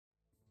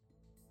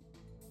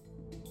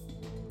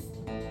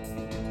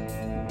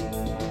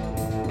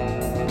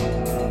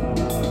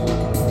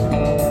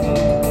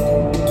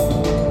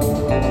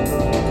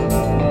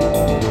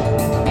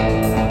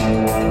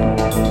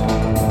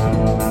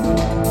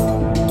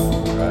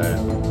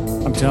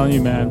telling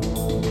you, man,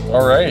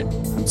 All right.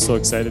 I'm so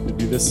excited to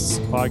do this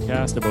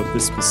podcast about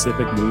this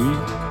specific movie.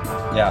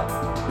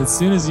 Yeah. As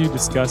soon as you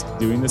discussed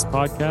doing this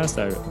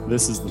podcast,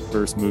 this is the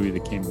first movie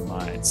that came to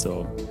mind.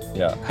 So,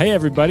 Yeah. hey,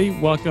 everybody.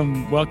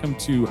 Welcome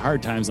to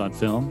Hard Times on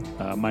Film.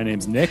 My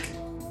name's Nick,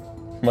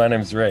 My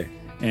name's Ray.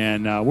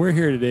 and we're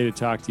here today to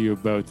talk to you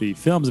about the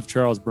films of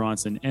Charles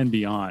Bronson and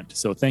beyond.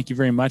 So thank you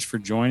very much for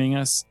joining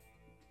us.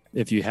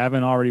 If you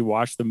haven't already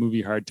watched the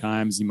movie Hard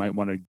Times, you might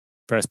want to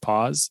press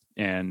pause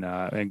and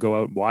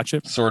go out and watch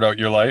it. Sort out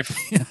your life.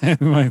 You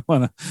might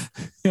want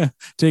to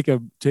take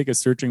a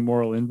searching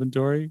moral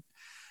inventory.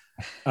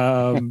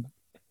 But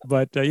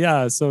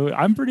so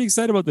I'm pretty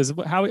excited about this.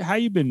 How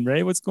you been,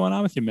 Ray? What's going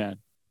on with you, man?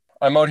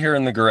 I'm out here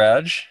in the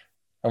garage.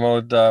 I'm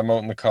out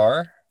in the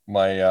car.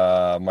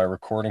 My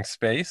recording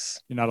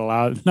space. You're not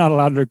allowed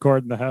to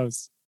record in the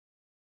house.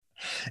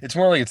 It's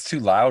more like it's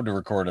too loud to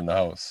record in the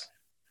house.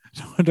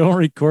 Don't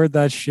record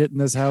that shit in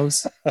this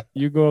house.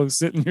 You go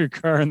sit in your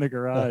car in the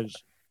garage.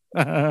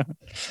 But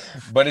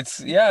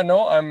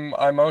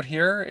I'm out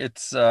here.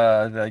 It's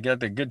I got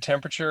the good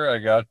temperature. I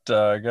got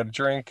a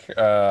drink.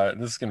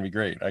 This is gonna be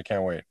great. I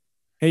can't wait.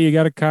 Hey, you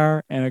got a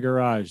car and a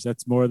garage.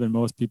 That's more than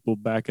most people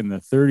back in the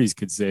 30s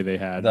could say they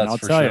had. That's I'll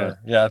for tell sure.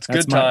 you. Yeah, it's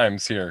good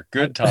times here.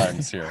 Good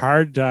times here.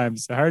 Hard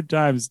times.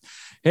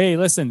 Hey,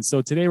 listen.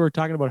 So today we're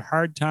talking about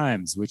Hard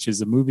Times, which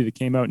is a movie that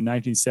came out in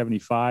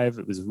 1975.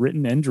 It was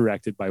written and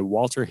directed by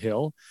Walter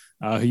Hill,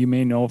 who you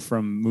may know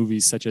from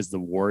movies such as The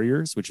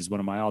Warriors, which is one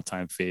of my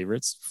all-time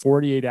favorites.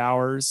 48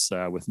 Hours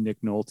with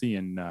Nick Nolte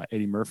and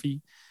Eddie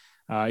Murphy.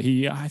 I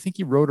think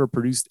he wrote or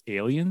produced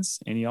Aliens,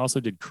 and he also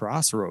did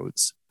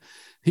Crossroads.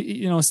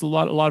 It's a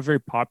lot of very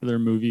popular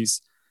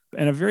movies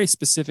and a very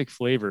specific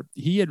flavor.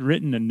 He had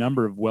written a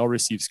number of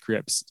well-received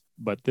scripts,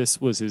 but this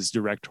was his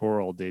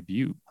directorial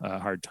debut,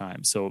 Hard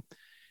Times. So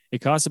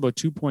it cost about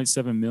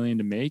 $2.7 million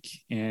to make,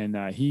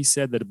 and he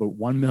said that about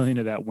 $1 million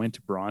of that went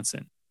to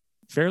Bronson.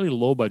 Fairly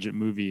low-budget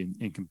movie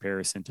in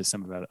comparison to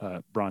some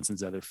of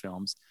Bronson's other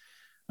films.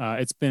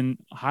 It's been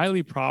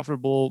highly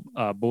profitable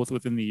both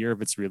within the year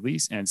of its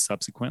release and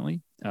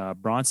subsequently.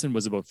 Bronson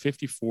was about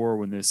 54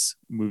 when this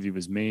movie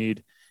was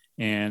made.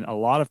 And a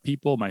lot of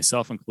people,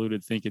 myself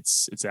included, think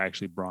it's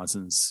actually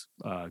Bronson's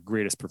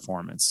greatest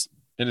performance.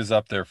 It is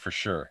up there for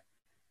sure.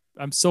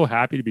 I'm so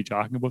happy to be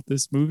talking about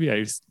this movie.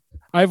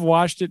 I've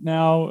watched it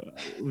now.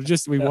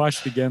 We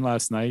watched it again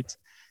last night.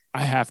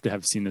 I have to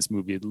have seen this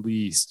movie at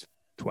least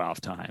 12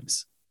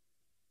 times.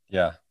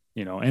 Yeah.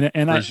 And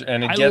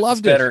it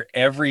gets better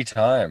every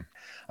time.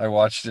 I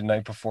watched it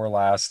night before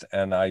last,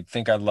 and I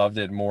think I loved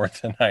it more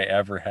than I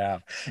ever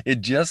have. It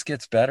just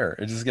gets better.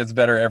 It just gets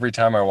better every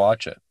time I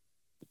watch it.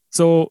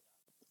 So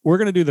we're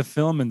going to do the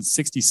film in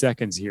 60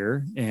 seconds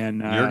here.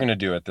 And you're going to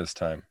do it this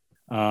time.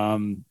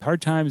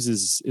 Hard Times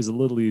is a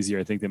little easier,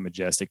 I think, than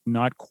Majestic.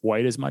 Not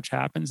quite as much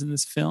happens in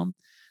this film.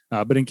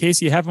 But in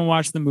case you haven't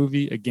watched the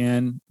movie,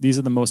 again, these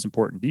are the most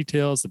important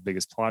details, the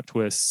biggest plot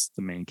twists,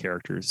 the main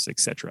characters,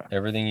 etc.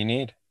 Everything you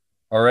need.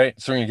 All right.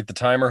 So we're going to get the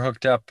timer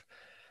hooked up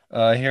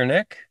here,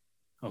 Nick.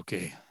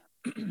 Okay.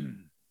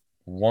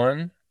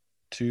 1,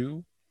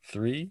 2,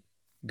 3,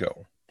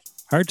 go.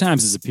 Hard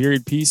Times is a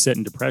period piece set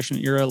in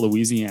Depression-era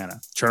Louisiana.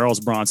 Charles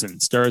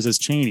Bronson stars as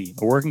Cheney,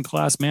 a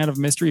working-class man of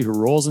mystery who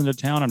rolls into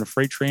town on a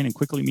freight train and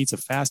quickly meets a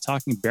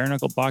fast-talking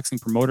bare-knuckle boxing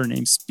promoter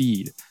named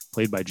Speed,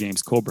 played by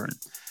James Coburn.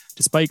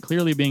 Despite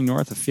clearly being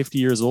north of 50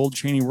 years old,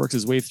 Cheney works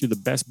his way through the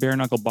best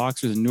bare-knuckle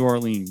boxers in New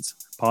Orleans,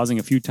 pausing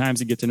a few times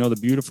to get to know the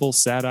beautiful,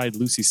 sad-eyed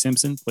Lucy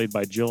Simpson, played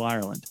by Jill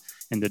Ireland,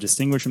 and to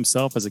distinguish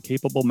himself as a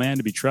capable man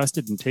to be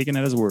trusted and taken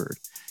at his word.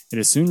 It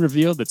is soon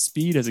revealed that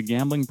Speed has a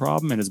gambling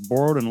problem and has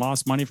borrowed and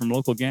lost money from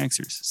local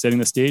gangsters, setting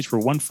the stage for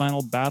one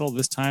final battle,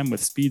 this time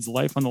with Speed's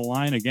life on the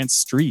line against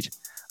Street,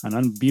 an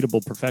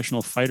unbeatable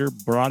professional fighter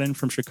brought in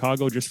from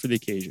Chicago just for the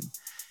occasion.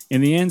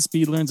 In the end,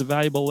 Speed learns a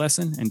valuable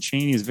lesson, and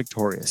Cheney is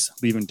victorious,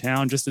 leaving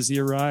town just as he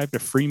arrived, a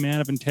free man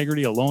of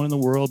integrity, alone in the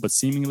world, but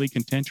seemingly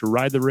content to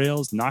ride the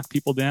rails, knock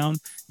people down,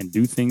 and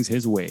do things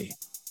his way.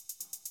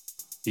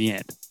 The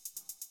end.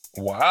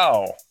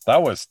 Wow,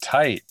 that was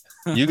tight.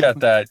 You got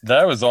that.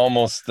 That was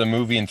almost the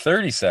movie in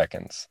 30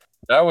 seconds.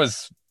 That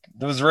was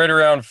right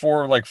around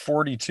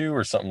 42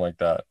 or something like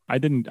that. I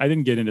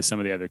didn't get into some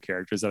of the other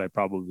characters that I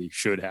probably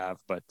should have,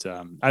 but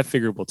I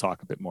figured we'll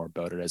talk a bit more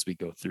about it as we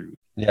go through.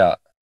 Yeah.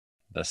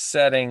 The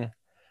setting,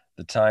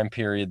 the time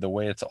period, the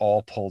way it's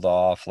all pulled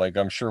off. Like,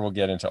 I'm sure we'll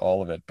get into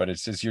all of it, but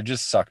it's just, you're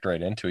just sucked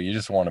right into it. You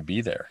just want to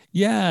be there.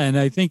 Yeah. And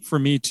I think for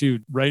me too,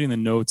 writing the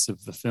notes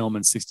of the film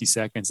in 60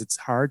 seconds, it's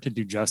hard to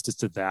do justice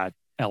to that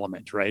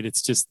element, right?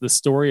 It's just the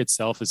story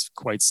itself is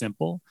quite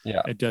simple.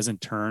 Yeah. It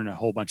doesn't turn a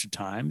whole bunch of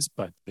times,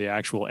 but the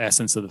actual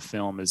essence of the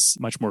film is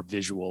much more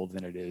visual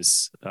than it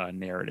is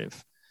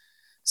narrative.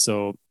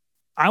 So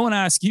I want to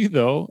ask you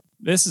though,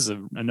 this is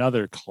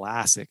another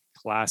classic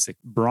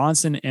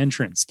Bronson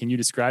entrance. Can you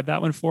describe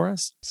that one for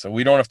us? So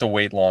we don't have to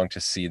wait long to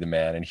see the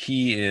man. And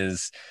he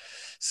is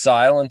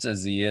silent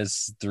as he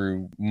is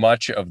through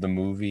much of the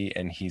movie,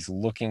 and he's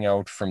looking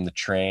out from the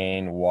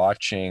train,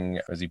 watching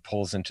as he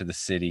pulls into the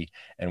city,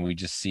 and we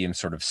just see him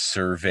sort of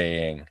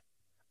surveying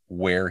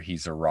where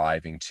he's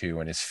arriving to,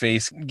 and his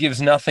face gives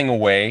nothing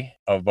away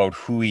about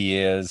who he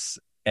is.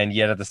 And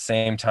yet at the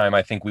same time,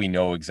 I think we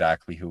know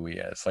exactly who he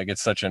is. Like,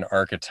 it's such an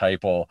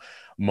archetypal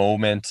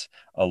moment,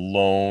 a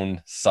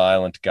lone,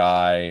 silent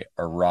guy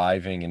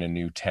arriving in a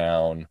new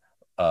town.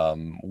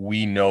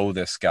 We know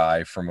this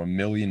guy from a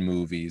million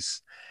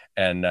movies,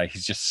 and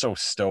he's just so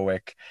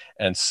stoic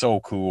and so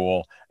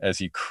cool as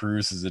he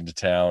cruises into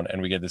town.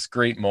 And we get this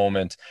great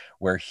moment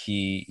where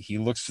he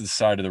looks to the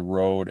side of the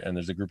road, and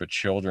there's a group of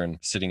children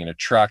sitting in a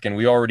truck, and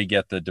we already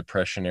get the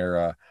Depression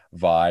era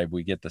vibe.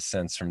 We get the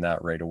sense from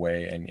that right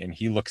away, and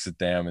he looks at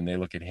them and they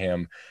look at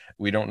him.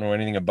 We don't know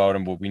anything about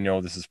him, but we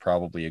know this is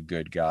probably a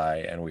good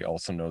guy, and we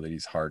also know that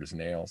he's hard as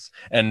nails,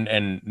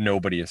 and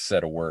nobody has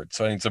said a word.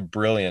 So I think it's a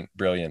brilliant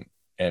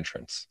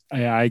entrance.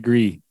 I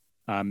agree.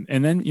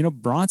 And then,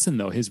 Bronson,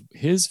 though,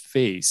 his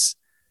face,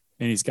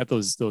 and he's got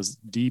those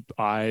deep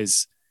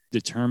eyes,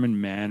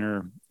 determined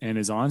manner, and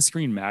his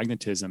on-screen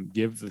magnetism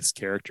give this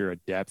character a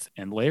depth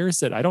and layers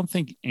that I don't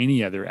think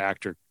any other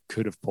actor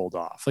could have pulled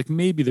off. Like,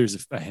 maybe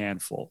there's a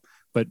handful,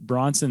 but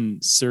Bronson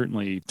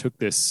certainly took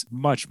this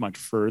much, much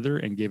further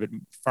and gave it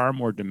far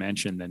more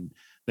dimension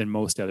than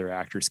most other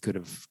actors could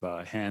have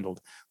handled.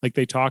 Like,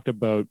 they talked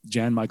about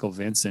Jan Michael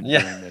Vincent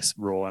doing this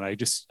role, and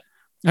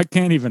I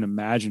can't even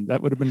imagine.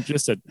 That would have been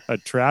just a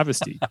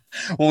travesty.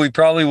 Well, we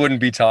probably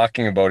wouldn't be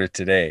talking about it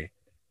today.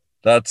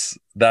 That's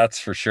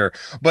for sure.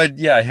 But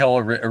yeah, Hill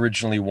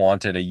originally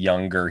wanted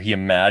he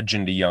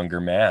imagined a younger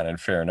man,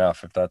 and fair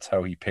enough if that's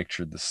how he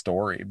pictured the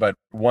story. But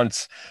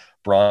once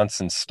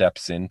Bronson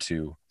steps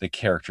into the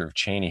character of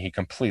Chaney, he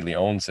completely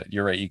owns it.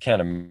 You're right. You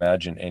can't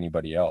imagine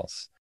anybody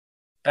else.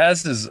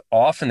 As is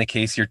often the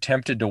case, you're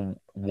tempted to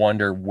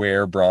wonder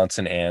where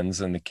Bronson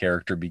ends and the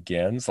character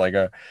begins.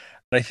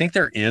 I think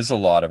there is a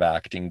lot of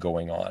acting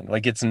going on.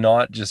 Like, it's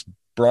not just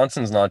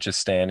Bronson's not just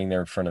standing there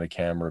in front of the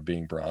camera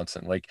being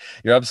Bronson. Like,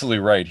 you're absolutely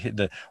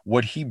right.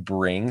 What he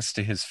brings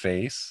to his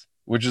face,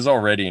 which is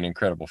already an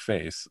incredible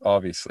face,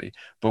 obviously,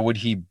 but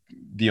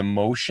the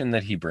emotion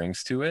that he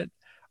brings to it,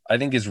 I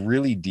think is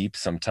really deep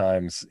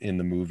sometimes in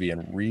the movie,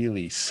 and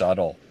really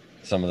subtle,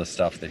 some of the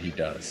stuff that he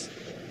does.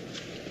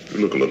 You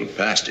look a little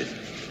past it.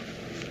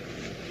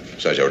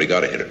 Besides, you already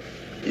got a hitter.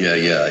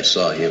 Yeah, I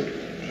saw him.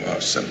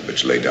 Well, son of a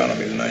bitch laid down on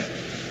me tonight.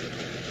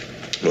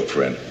 Look,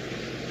 friend.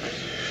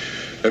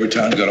 Every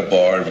town's got a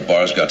bar. Every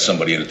bar's got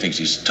somebody in it thinks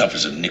he's tough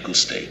as a nickel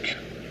steak.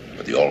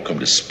 But they all come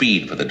to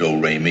speed for the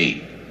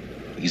do-re-mi.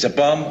 He's a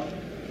bum.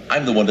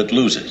 I'm the one that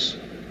loses.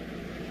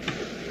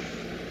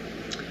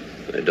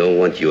 I don't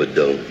want you a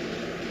dome.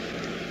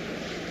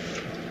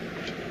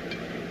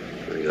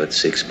 I got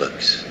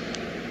 $6.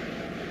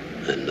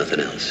 And nothing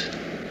else.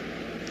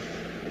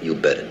 You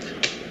bet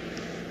it.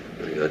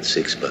 I got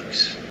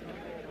 $6.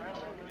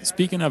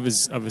 Speaking of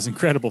his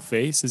incredible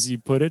face, as you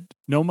put it,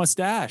 no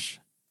mustache.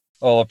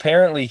 Well,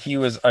 apparently he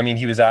was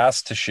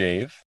asked to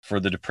shave for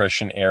the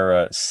Depression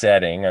era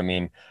setting. I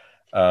mean,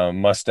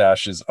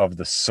 mustaches of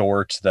the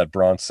sort that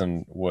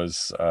Bronson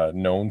was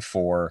known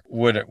for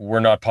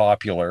were not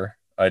popular,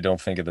 I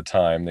don't think, at the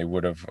time. They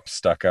would have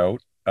stuck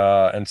out.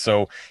 And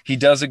so he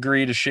does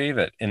agree to shave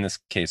it in this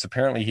case.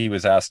 Apparently he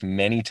was asked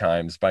many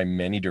times by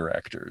many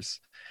directors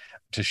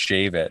to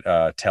shave it.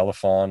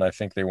 Telephone, I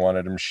think they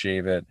wanted him to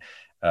shave it.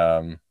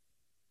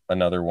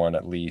 Another one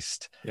at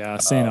least. Yeah,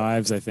 St.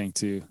 Ives, I think,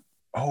 too.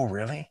 Oh,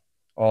 really?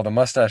 Oh, the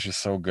mustache is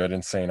so good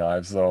in St.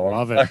 Ives, though.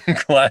 Love it.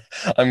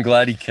 I'm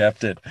glad he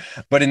kept it.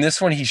 But in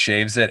this one, he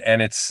shaves it,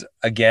 and it's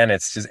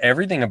just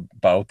everything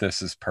about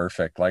this is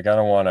perfect. Like, I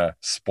don't want to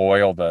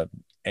spoil the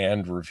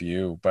end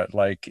review, but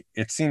like,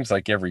 it seems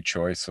like every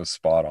choice was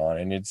spot on,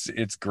 and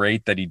it's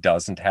great that he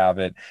doesn't have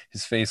it.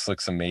 His face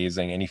looks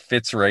amazing, and he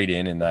fits right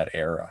in that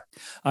era.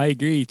 I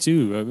agree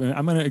too.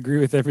 I'm going to agree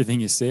with everything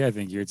you say, I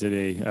think, here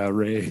today,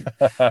 Ray.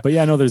 But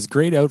yeah, no, there's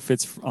great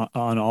outfits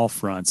on all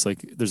fronts.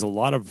 Like, there's a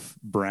lot of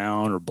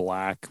brown or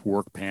black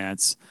work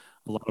pants,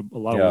 a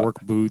lot of work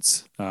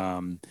boots.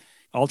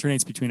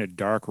 Alternates between a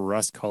dark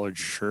rust-colored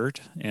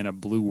shirt and a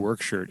blue work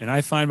shirt. And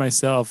I find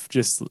myself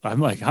I'm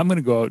going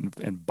to go out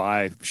and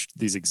buy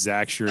these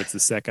exact shirts the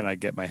second I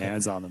get my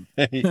hands on them.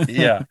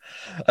 Yeah.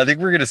 I think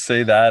we're going to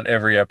say that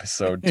every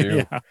episode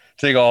too. Yeah.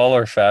 Take all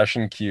our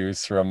fashion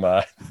cues from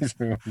these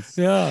movies.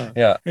 Yeah.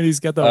 Yeah. And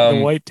he's got the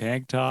white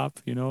tank top,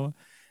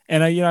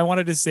 And I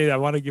wanted to say that I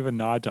want to give a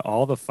nod to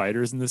all the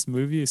fighters in this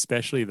movie,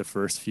 especially the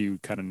first few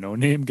kind of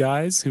no-name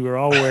guys who are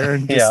all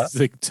wearing just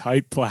like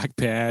tight black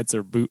pants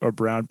or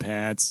brown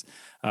pants.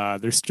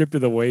 They're stripped to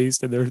the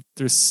waist, and they're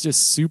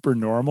just super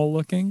normal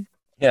looking.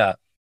 Yeah.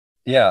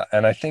 Yeah.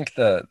 And I think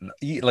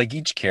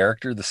each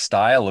character, the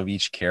style of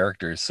each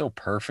character is so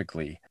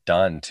perfectly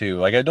done too.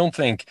 Like, I don't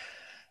think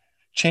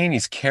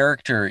Chaney's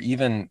character,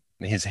 even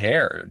his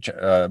hair,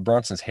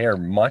 Bronson's hair,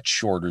 much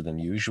shorter than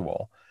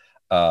usual.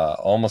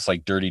 Almost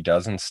like Dirty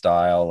Dozen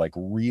style, like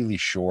really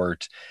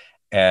short.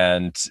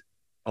 And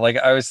like,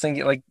 I was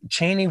thinking, like,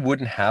 Chaney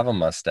wouldn't have a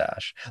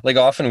mustache. Like,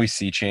 often we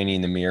see Chaney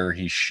in the mirror,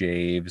 he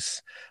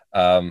shaves.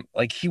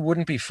 Like, he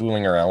wouldn't be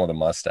fooling around with a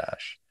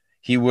mustache.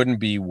 He wouldn't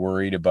be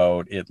worried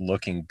about it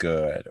looking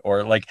good,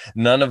 or like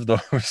none of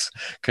those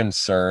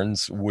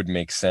concerns would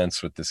make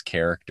sense with this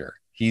character.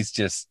 He's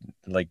just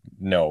like,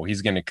 no,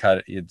 he's going to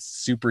cut. It's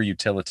super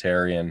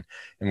utilitarian.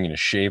 I'm going to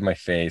shave my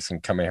face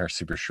and cut my hair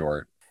super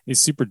short. He's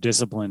super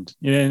disciplined.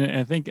 And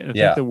I think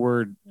the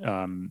word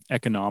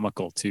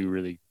economical too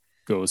really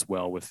goes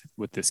well with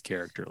this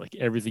character. Like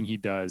everything he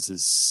does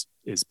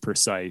is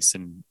precise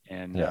and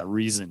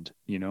reasoned,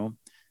 you know.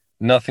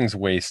 Nothing's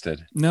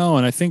wasted. No,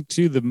 and I think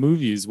too the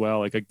movie as well,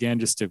 like again,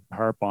 just to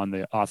harp on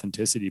the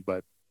authenticity,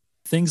 but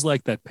things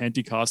like that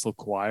Pentecostal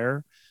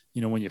choir,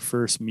 you know, when you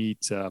first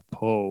meet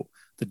Poe,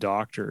 the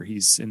doctor,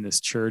 he's in this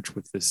church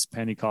with this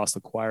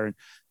Pentecostal choir, and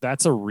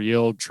that's a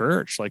real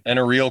church, like, and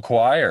a real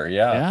choir.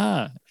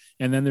 Yeah.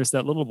 And then there's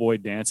that little boy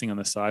dancing on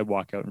the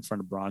sidewalk out in front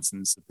of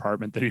Bronson's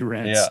apartment that he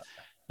rents.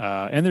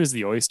 And there's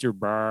the Oyster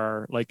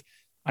Bar. Like,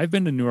 I've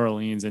been to New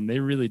Orleans, and they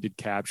really did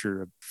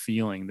capture a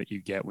feeling that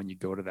you get when you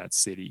go to that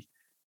city.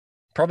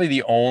 Probably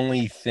the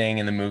only thing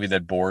in the movie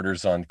that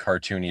borders on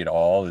cartoony at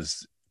all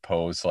is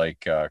Poe's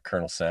like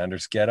Colonel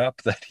Sanders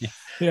getup that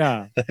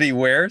he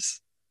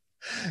wears.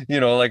 You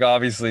know, like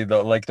obviously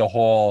the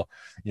whole,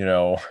 you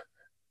know,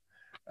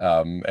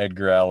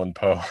 Edgar Allan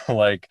Poe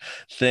like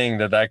thing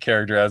that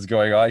character has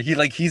going on.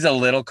 He's a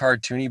little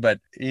cartoony, but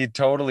he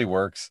totally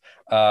works.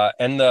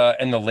 And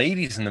the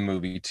ladies in the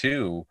movie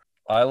too.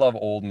 I love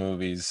old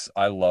movies.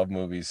 I love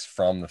movies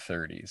from the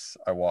 30s.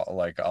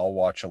 I'll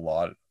watch a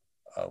lot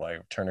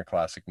like Turner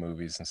Classic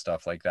Movies and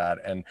stuff like that.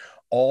 And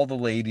all the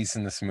ladies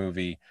in this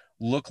movie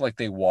look like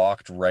they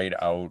walked right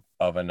out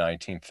of a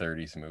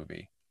 1930s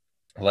movie.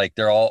 Like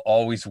they're all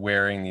always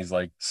wearing these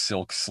like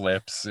silk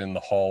slips in the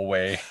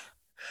hallway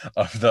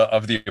of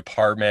the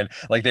apartment.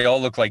 Like they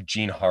all look like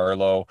Jean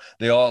Harlow.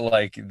 They all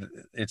like,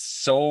 it's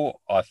so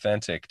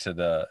authentic to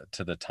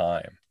the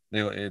time.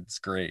 It's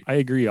great. I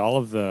agree. All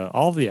of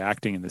the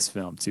acting in this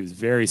film too is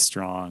very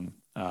strong.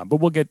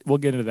 But we'll get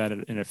into that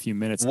in a few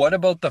minutes. What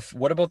about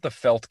the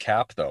felt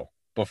cap though?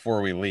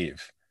 Before we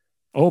leave.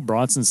 Oh,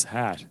 Bronson's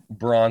hat.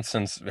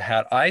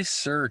 I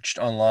searched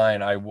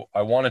online.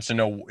 I wanted to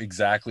know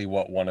exactly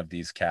what one of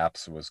these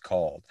caps was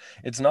called.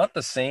 It's not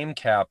the same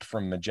cap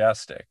from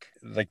Majestic.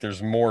 Like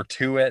there's more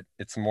to it.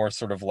 It's more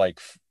sort of like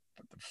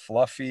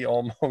fluffy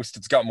almost.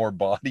 It's got more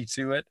body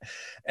to it.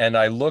 And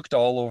I looked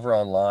all over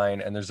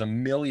online, and there's a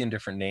million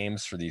different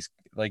names for these.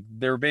 Like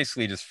they're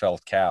basically just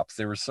felt caps.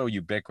 They were so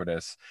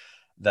ubiquitous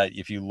that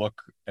if you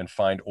look and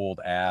find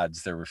old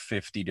ads, there were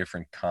 50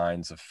 different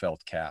kinds of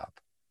felt cap.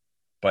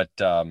 But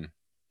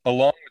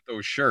along with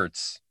those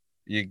shirts,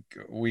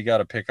 we got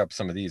to pick up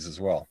some of these as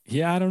well.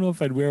 Yeah, I don't know if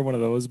I'd wear one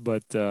of those,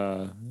 but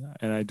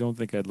and I don't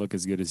think I'd look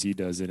as good as he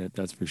does in it.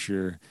 That's for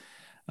sure.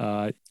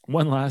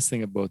 One last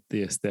thing about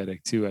the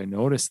aesthetic too. I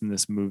noticed in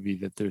this movie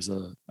that there's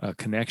a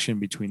connection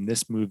between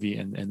this movie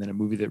and then a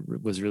movie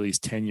that was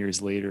released 10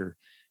 years later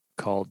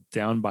called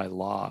Down by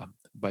Law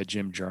by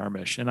Jim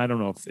Jarmusch. And I don't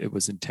know if it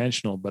was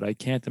intentional, but I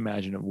can't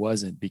imagine it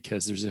wasn't,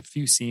 because there's a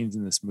few scenes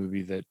in this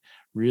movie that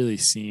really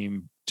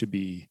seem to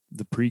be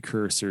the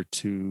precursor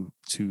to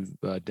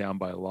Down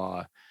by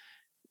Law.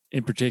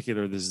 In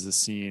particular, this is a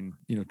scene,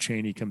 you know,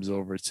 Chaney comes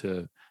over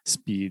to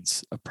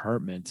Speed's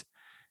apartment,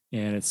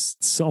 and it's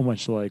so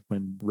much like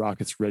when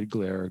Rocket's Red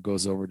Glare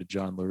goes over to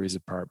John Lurie's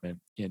apartment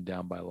in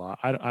Down by Law.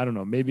 I don't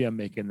know, maybe I'm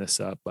making this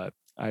up, but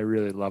I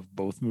really love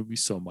both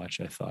movies so much,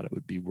 I thought it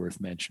would be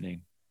worth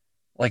mentioning.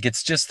 Like,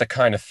 it's just the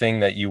kind of thing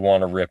that you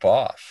want to rip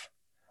off.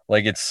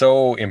 Like, it's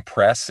so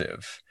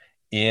impressive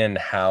in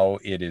how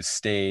it is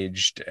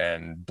staged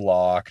and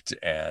blocked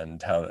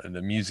and how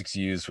the music's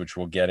used, which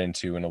we'll get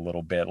into in a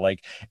little bit.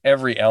 Like,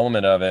 every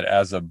element of it,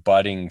 as a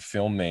budding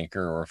filmmaker,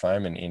 or if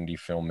I'm an indie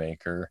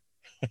filmmaker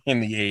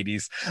in the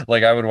 80s,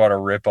 like I would want to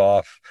rip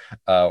off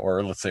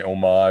or let's say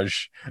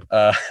homage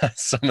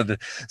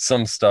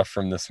some stuff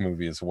from this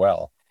movie as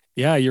well.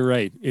 Yeah, you're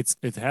right.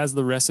 It has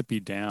the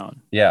recipe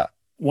down. Yeah.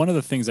 One of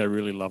the things I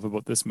really love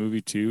about this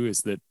movie too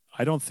is that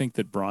I don't think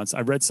that Bronson,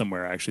 I read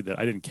somewhere actually that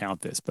I didn't count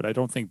this, but I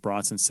don't think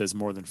Bronson says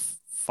more than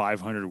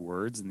 500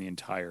 words in the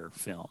entire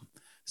film.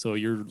 So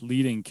your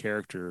leading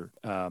character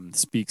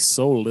speaks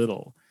so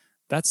little.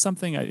 That's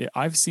something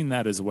I've seen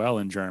that as well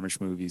in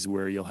Jarmusch movies,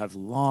 where you'll have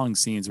long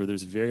scenes where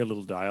there's very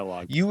little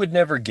dialogue. You would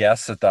never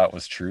guess that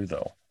was true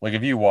though. Like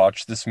if you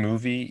watch this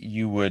movie,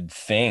 you would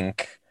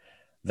think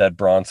that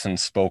Bronson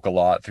spoke a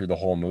lot through the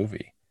whole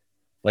movie.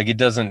 Like it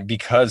doesn't,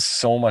 because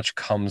so much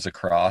comes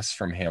across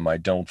from him. I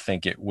don't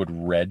think it would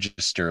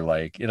register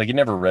like it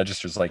never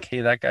registers like,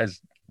 hey, that guy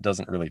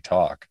doesn't really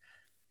talk.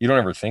 You don't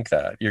ever think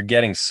that. You're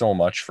getting so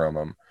much from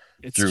him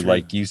through,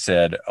 like you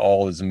said,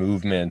 all his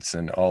movements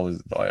and all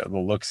the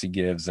looks he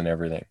gives and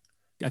everything.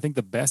 I think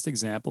the best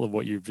example of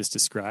what you've just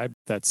described,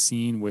 that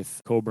scene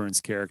with Coburn's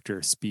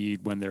character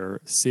Speed when they're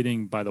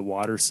sitting by the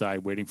waterside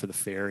waiting for the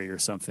ferry or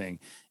something,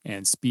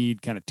 and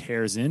Speed kind of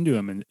tears into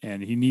him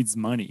and he needs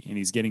money and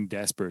he's getting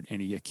desperate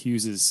and he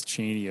accuses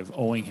Chaney of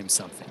owing him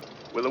something.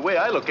 Well, the way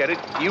I look at it,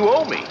 you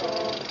owe me.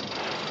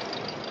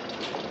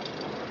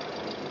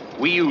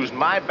 We used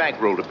my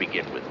bankroll to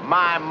begin with.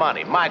 My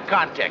money, my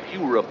contacts.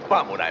 You were a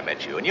bum when I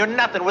met you, and you're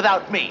nothing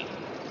without me.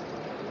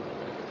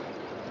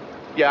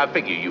 Yeah, I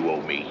figure you owe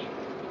me.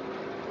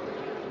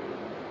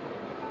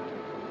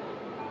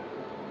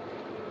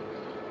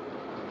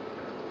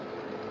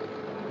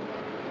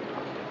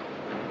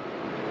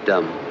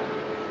 Dumb.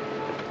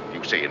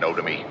 You say you no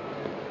to me?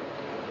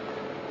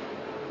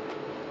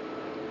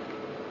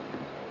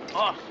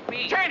 Oh,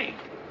 speed. Cheney!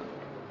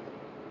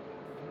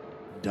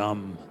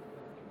 Dumb.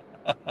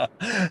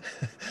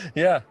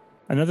 Yeah.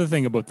 Another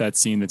thing about that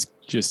scene that's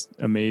just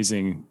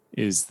amazing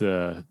is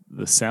the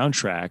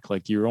soundtrack.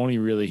 Like, you're only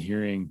really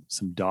hearing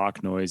some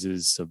dock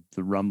noises of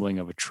the rumbling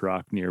of a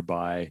truck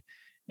nearby,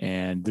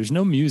 and there's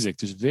no music.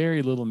 There's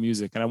very little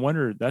music. And I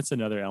wonder, that's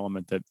another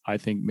element that I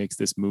think makes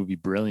this movie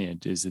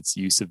brilliant, is its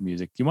use of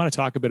music. Do you want to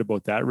talk a bit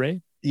about that,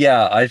 Ray?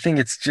 Yeah, I think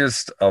it's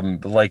just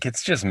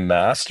it's just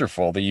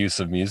masterful, the use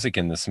of music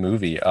in this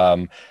movie.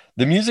 The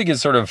music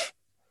is sort of,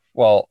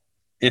 well,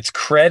 it's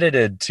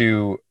credited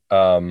to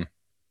Barry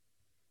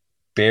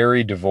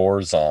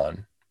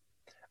Dvorak,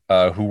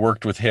 who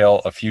worked with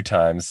Hill a few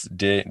times,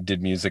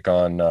 did music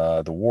on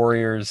The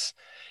Warriors.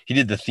 He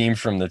did the theme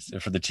for the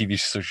TV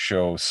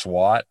show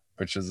SWAT,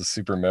 which is a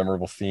super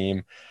memorable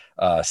theme.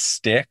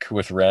 Stick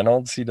with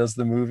Reynolds, he does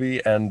the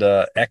movie, and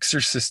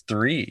Exorcist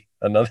 3,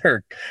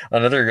 another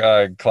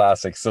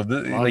classic. So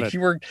he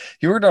worked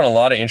on a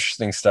lot of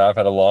interesting stuff,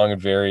 had a long and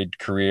varied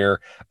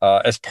career.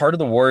 As part of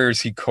The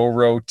Warriors, he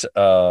co-wrote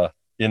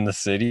In the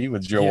City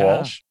with Joe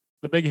Walsh.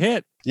 The big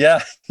hit.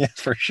 Yeah,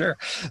 for sure.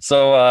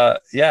 So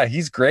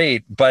he's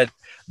great. But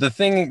the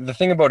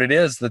thing about it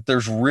is that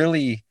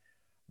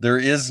there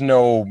is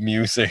no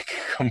music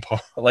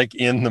like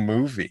in the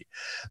movie.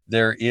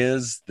 There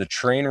is the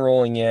train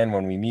rolling in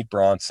when we meet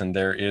Bronson.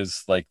 There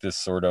is like this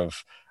sort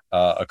of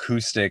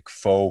acoustic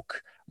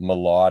folk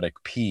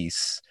melodic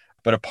piece.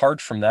 But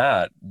apart from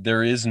that,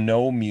 there is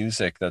no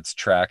music that's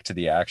tracked to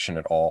the action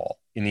at all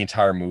in the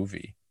entire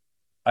movie.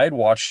 I had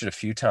watched it a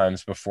few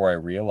times before I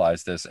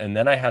realized this, and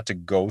then I had to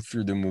go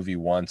through the movie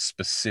once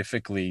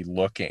specifically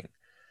looking,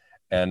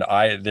 and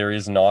there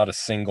is not a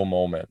single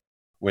moment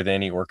with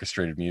any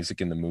orchestrated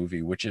music in the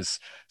movie, which is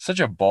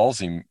such a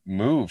ballsy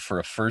move for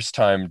a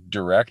first-time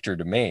director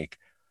to make.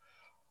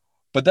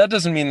 But that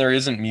doesn't mean there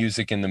isn't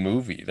music in the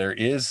movie. There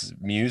is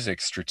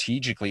music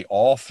strategically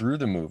all through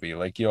the movie.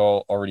 Like you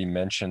all already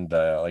mentioned,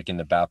 like in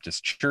the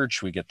Baptist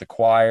church, we get the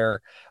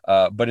choir,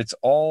 but it's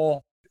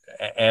all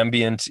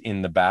ambient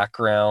in the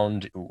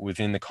background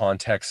within the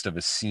context of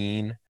a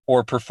scene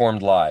or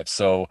performed live.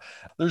 So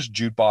there's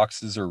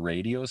jukeboxes or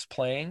radios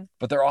playing,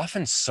 but they're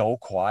often so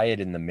quiet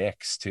in the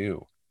mix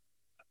too.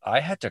 I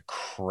had to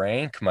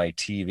crank my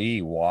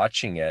TV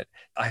watching it.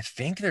 I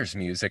think there's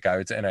music,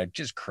 and I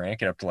just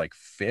crank it up to like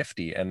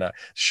 50. And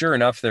sure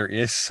enough, there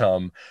is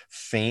some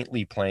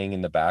faintly playing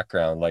in the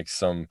background, like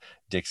some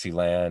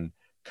Dixieland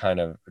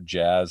kind of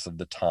jazz of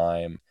the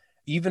time.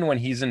 Even when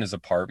he's in his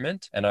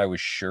apartment, and I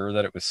was sure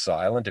that it was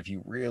silent, if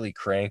you really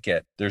crank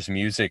it, there's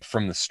music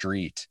from the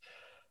street.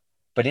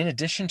 But in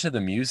addition to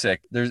the music,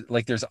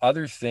 there's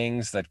other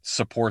things that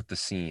support the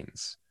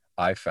scenes,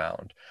 I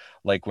found.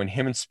 Like when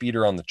him and Speed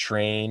are on the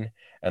train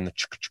and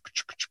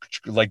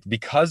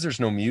because there's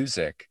no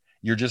music,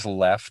 you're just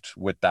left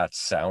with that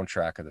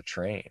soundtrack of the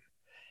train.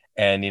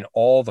 And in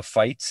all the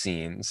fight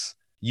scenes,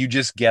 you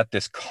just get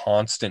this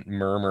constant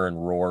murmur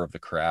and roar of the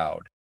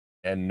crowd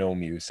and no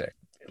music.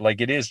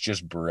 Like, it is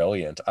just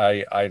brilliant.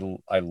 I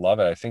love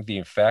it. I think the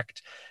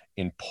effect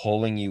in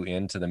pulling you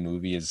into the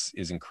movie is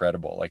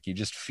incredible. Like, you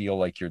just feel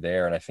like you're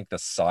there. And I think the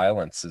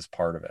silence is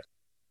part of it.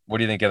 What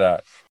do you think of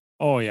that?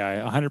 Oh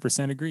yeah,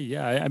 100% agree.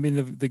 Yeah, I mean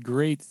the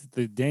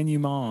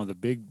denouement, the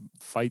big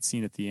fight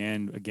scene at the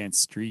end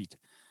against Street.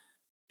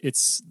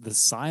 It's the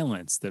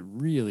silence that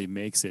really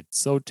makes it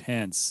so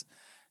tense.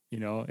 You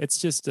know, it's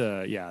just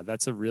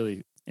that's a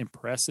really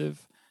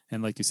impressive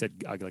and, like you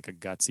said, like a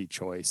gutsy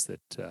choice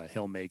that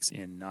Hill makes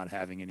in not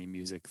having any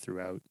music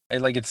throughout.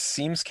 Like, it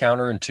seems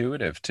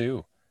counterintuitive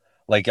too.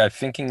 Like, I'm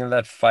thinking of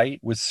that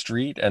fight with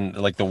Street and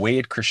like the way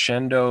it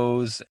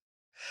crescendos.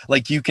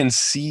 Like, you can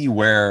see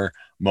where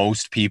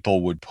most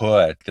people would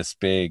put this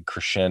big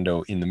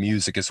crescendo in the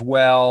music as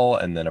well,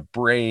 and then a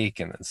break,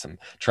 and then some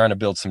trying to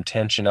build some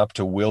tension up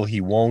to will he,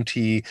 won't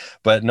he?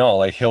 But no,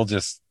 like he'll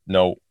just,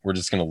 no, we're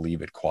just going to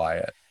leave it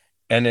quiet.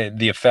 And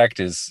the effect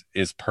is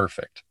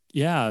perfect.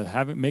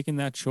 Yeah, making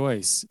that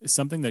choice is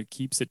something that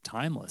keeps it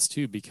timeless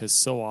too, because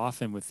so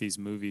often with these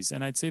movies,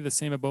 and I'd say the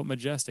same about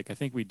Majestic. I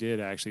think we did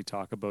actually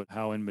talk about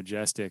how in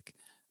Majestic,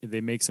 they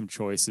make some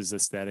choices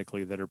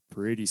aesthetically that are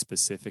pretty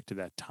specific to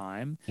that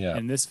time. Yeah.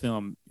 And this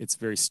film, it's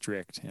very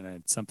strict, and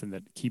it's something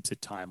that keeps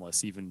it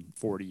timeless even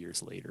 40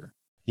 years later.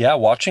 Yeah,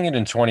 watching it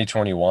in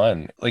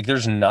 2021, like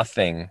there's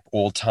nothing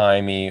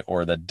old-timey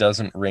or that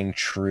doesn't ring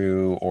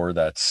true or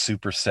that's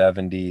super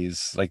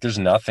 70s. Like there's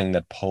nothing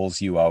that pulls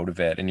you out of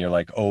it and you're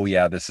like, oh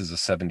yeah, this is a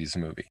 70s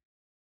movie.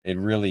 It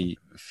really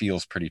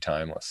feels pretty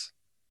timeless.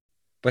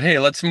 But hey,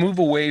 let's move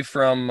away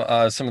from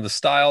some of the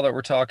style that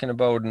we're talking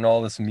about and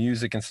all this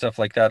music and stuff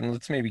like that, and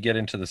let's maybe get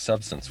into the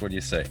substance. What do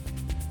you say?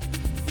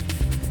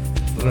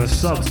 The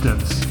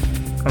Substance,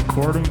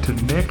 according to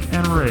Nick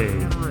and Ray.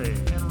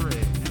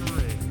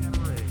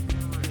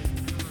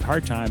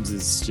 Hard Times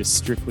is just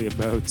strictly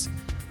about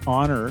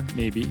honor,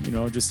 maybe,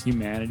 just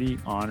humanity,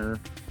 honor.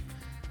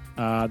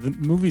 The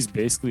movie's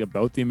basically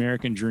about the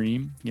American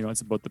dream.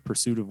 It's about the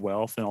pursuit of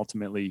wealth, and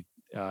ultimately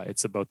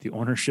it's about the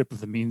ownership of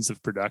the means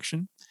of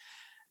production.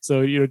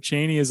 So,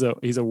 Chaney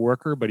he's a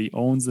worker, but he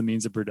owns the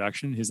means of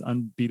production. His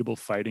unbeatable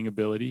fighting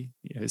ability,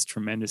 his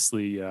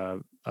tremendously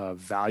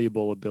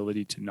valuable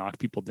ability to knock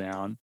people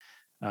down.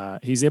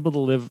 He's able to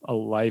live a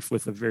life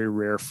with a very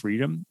rare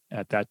freedom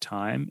at that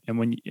time. And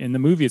when in the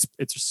movie,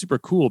 it's super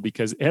cool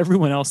because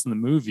everyone else in the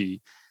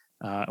movie,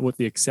 with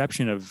the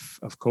exception of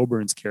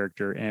Coburn's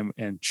character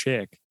and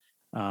Chick,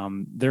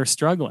 they're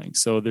struggling.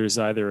 So there's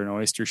either an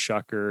oyster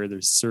shucker,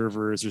 there's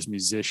servers, there's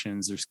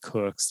musicians, there's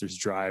cooks, there's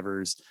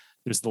drivers.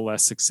 There's the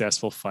less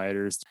successful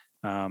fighters.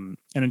 And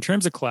in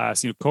terms of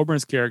class,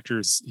 Coburn's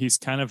characters, he's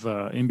kind of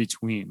in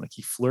between. Like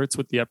he flirts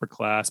with the upper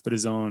class, but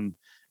his own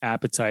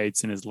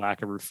appetites and his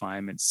lack of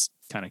refinements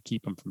kind of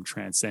keep him from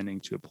transcending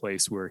to a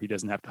place where he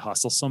doesn't have to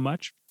hustle so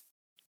much.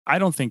 I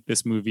don't think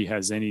this movie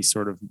has any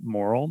sort of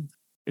moral.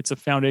 It's a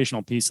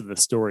foundational piece of the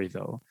story,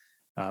 though.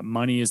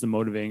 Money is the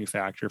motivating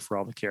factor for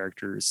all the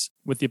characters,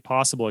 with the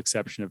possible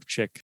exception of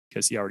Chick,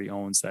 because he already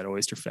owns that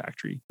oyster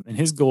factory. And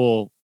his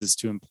goal is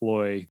to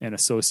employ and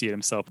associate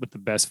himself with the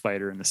best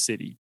fighter in the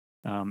city.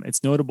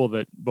 It's notable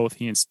that both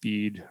he and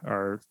Speed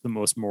are the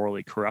most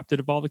morally corrupted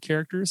of all the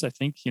characters. I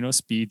think,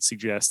 Speed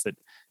suggests that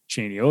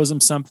Chaney owes him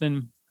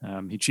something.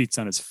 He cheats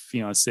on his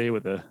fiancée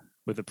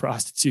with a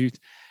prostitute.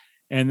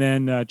 And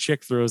then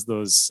Chick throws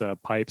those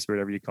pipes or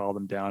whatever you call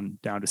them down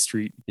the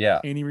street. Yeah.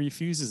 And he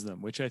refuses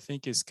them, which I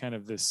think is kind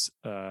of this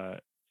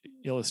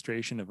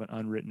illustration of an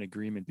unwritten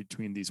agreement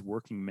between these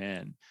working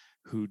men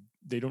who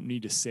they don't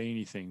need to say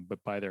anything, but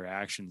by their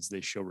actions,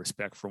 they show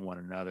respect for one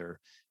another.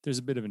 There's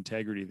a bit of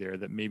integrity there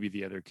that maybe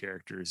the other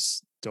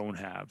characters don't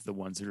have, the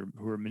ones who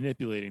are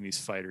manipulating these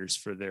fighters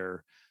for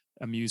their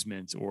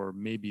amusement or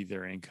maybe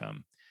their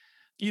income.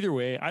 Either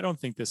way, I don't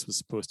think this was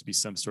supposed to be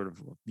some sort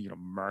of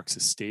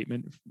Marxist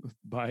statement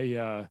by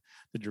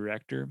the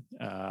director,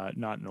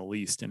 not in the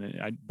least.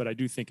 But I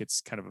do think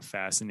it's kind of a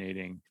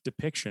fascinating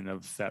depiction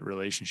of that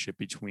relationship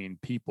between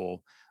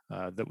people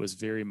that was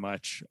very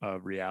much a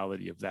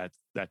reality of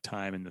that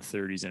time in the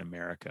 30s in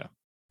America.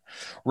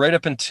 Right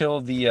up until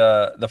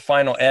the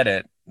final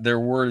edit, there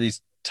were these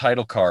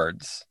title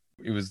cards.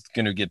 It was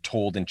going to get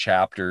told in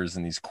chapters,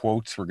 and these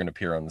quotes were going to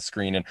appear on the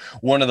screen. And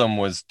one of them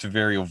was to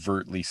very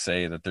overtly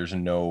say that there's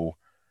no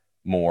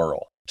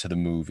moral to the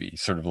movie,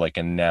 sort of like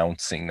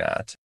announcing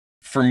that.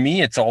 For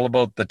me, it's all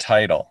about the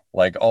title,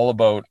 like all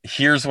about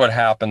here's what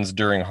happens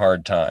during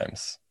hard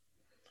times.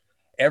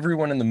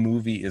 Everyone in the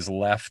movie is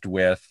left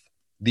with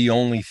the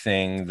only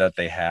thing that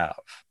they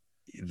have,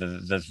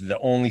 the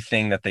only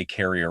thing that they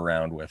carry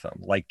around with them.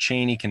 Like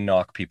Chaney can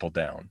knock people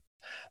down.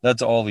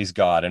 That's all he's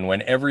got. And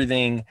when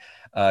everything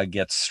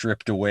gets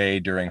stripped away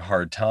during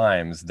hard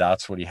times,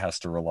 that's what he has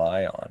to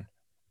rely on.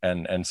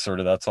 And sort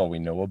of that's all we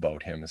know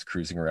about him, is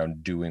cruising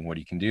around doing what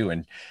he can do.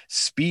 And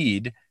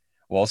Speed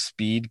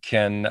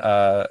can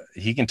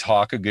he can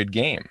talk a good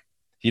game.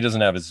 He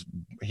doesn't have the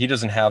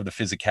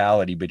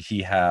physicality, but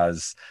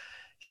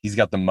he's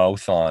got the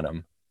mouth on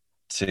him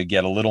to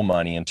get a little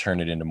money and turn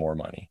it into more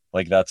money.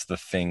 Like that's the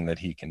thing that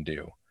he can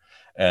do.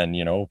 And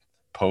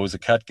Poe's a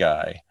cut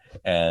guy.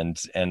 And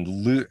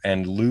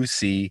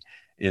Lucy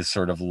is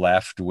sort of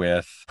left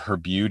with her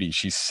beauty.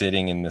 She's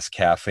sitting in this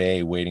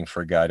cafe waiting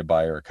for a guy to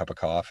buy her a cup of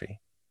coffee.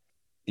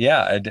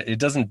 Yeah, it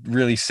doesn't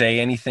really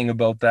say anything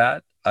about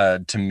that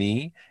to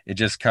me. It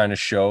just kind of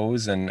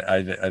shows, and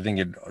I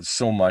think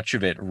so much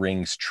of it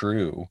rings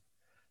true.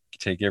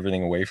 Take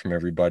everything away from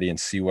everybody and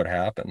see what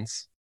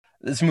happens.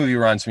 This movie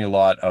reminds me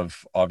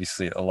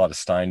obviously a lot of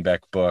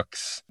Steinbeck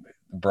books.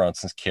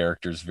 Bronson's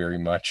character is very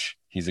much,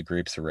 he's a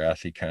Grapes of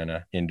Wrath-y kind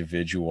of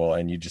individual,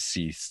 and you just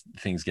see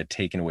things get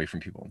taken away from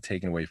people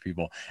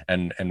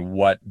and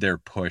what they're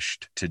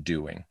pushed to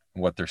doing,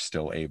 what they're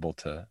still able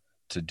to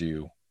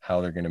do, how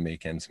they're going to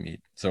make ends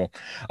meet. So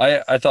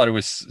I thought it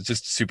was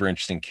just a super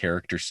interesting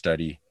character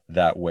study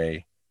that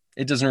way.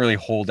 It doesn't really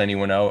hold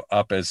anyone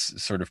up as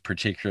sort of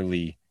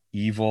particularly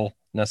evil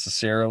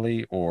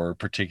necessarily or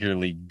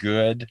particularly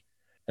good.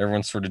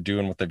 Everyone's sort of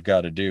doing what they've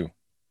got to do.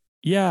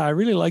 Yeah, I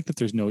really like that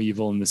there's no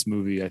evil in this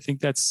movie. I think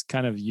that's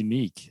kind of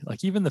unique.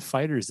 Like even the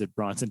fighters that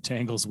Bronson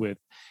tangles with,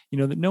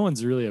 that no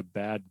one's really a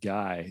bad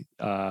guy.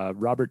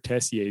 Robert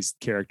Tessier's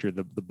character,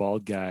 the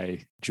bald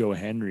guy, Joe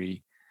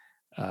Henry,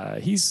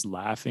 he's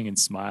laughing and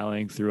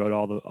smiling throughout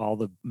all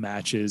the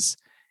matches.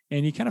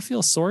 And you kind of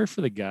feel sorry for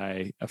the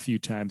guy a few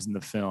times in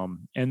the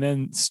film. And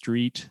then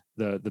Street,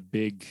 the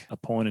big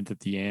opponent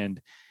at the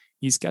end,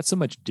 he's got so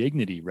much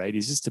dignity, right?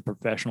 He's just a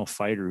professional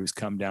fighter who's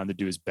come down to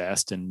do his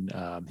best, and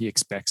he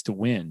expects to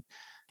win.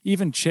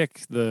 Even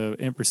Chick, the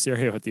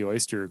impresario at the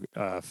oyster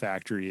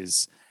factory,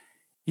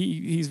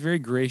 he's very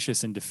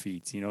gracious in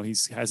defeat. He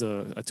has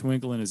a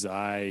twinkle in his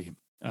eye.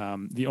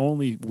 The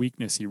only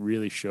weakness he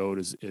really showed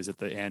is at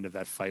the end of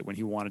that fight when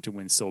he wanted to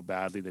win so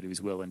badly that he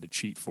was willing to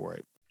cheat for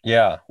it.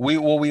 Yeah.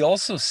 We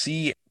also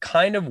see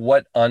kind of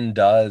what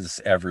undoes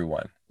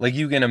everyone. Like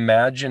you can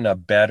imagine a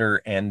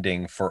better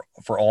ending for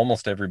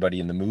almost everybody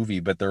in the movie,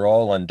 but they're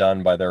all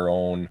undone by their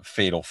own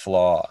fatal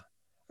flaw.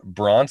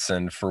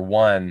 Bronson, for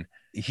one,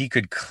 he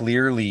could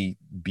clearly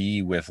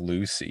be with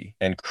Lucy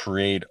and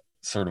create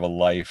sort of a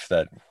life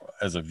that,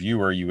 as a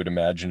viewer, you would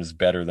imagine is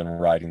better than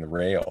riding the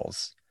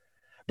rails.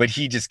 But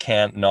he just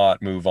can't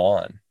not move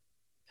on.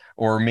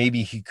 Or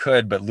maybe he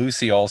could, but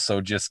Lucy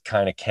also just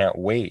kind of can't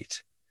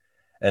wait.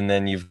 And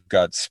then you've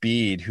got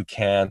Speed, who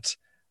can't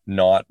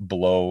not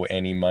blow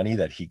any money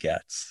that he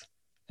gets.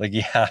 Like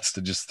he has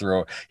to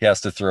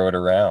throw it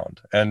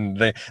around.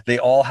 And they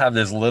all have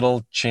this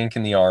little chink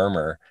in the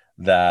armor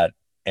that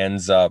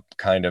ends up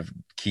kind of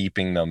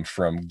keeping them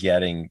from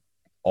getting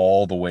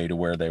all the way to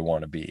where they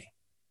want to be.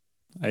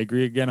 I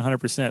agree again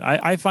 100%.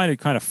 I find it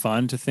kind of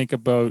fun to think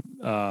about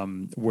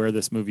where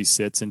this movie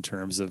sits in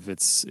terms of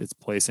its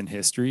place in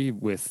history,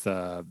 with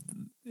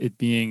it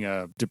being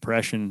a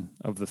depression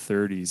of the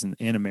 30s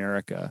in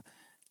America,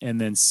 and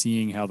then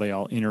seeing how they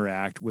all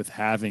interact with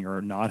having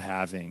or not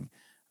having.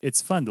 It's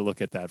fun to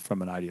look at that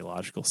from an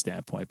ideological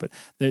standpoint, but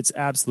it's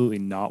absolutely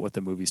not what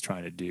the movie's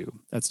trying to do.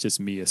 That's just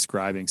me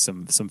ascribing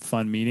some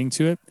fun meaning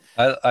to it.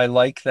 I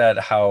like that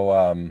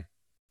how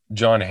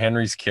John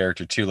Henry's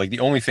character too, like the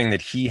only thing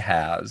that he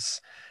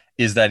has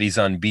is that he's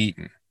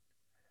unbeaten,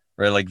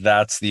 right? Like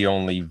that's the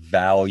only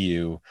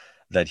value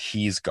that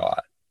he's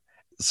got.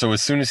 So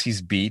as soon as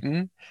he's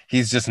beaten,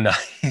 he's just not,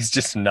 he's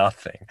just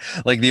nothing.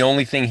 Like the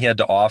only thing he had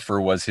to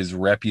offer was his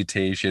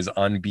reputation, his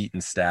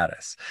unbeaten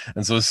status.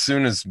 And so as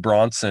soon as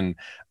Bronson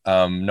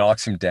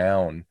knocks him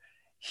down,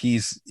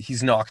 he's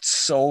knocked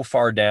so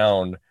far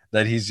down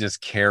that he's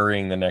just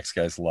carrying the next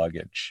guy's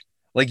luggage.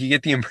 Like you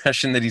get the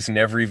impression that he's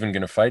never even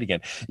going to fight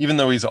again, even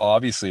though he's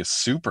obviously a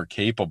super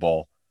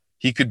capable.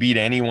 He could beat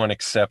anyone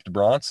except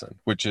Bronson,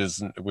 which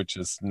is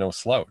no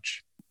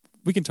slouch.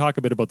 We can talk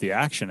a bit about the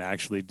action,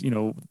 actually.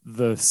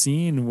 The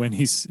scene when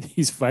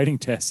he's fighting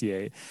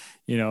Tessier,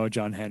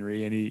 John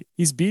Henry, and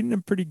he's beating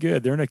him pretty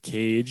good. They're in a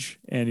cage,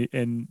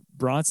 and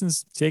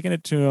Bronson's taking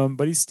it to him,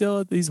 but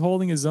he's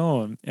holding his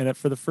own. And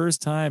for the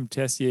first time,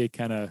 Tessier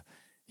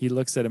he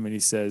looks at him and he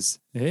says,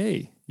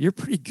 "Hey, you're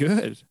pretty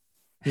good."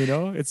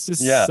 It's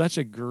just such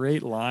a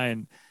great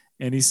line.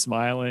 And he's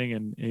smiling,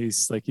 and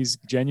he's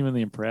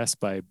genuinely impressed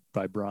by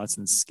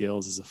Bronson's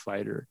skills as a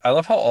fighter. I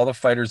love how all the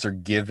fighters are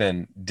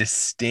given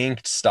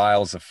distinct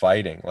styles of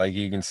fighting. Like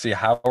you can see,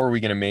 how are we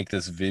going to make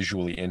this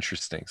visually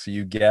interesting? So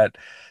you get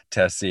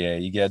Tessier,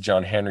 you get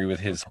John Henry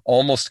with his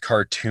almost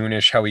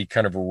cartoonish, how he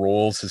kind of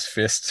rolls his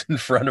fists in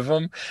front of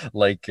him,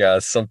 like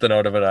something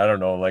out of I don't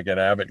know, like an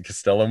Abbott and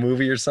Costello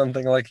movie or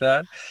something like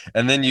that.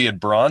 And then you get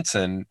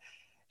Bronson,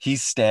 he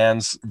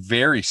stands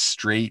very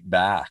straight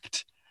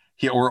backed.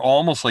 Or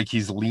almost like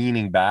he's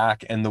leaning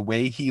back, and the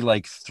way he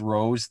like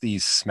throws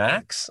these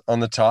smacks on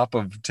the top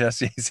of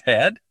Tessier's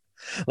head,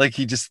 like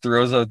he just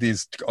throws out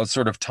these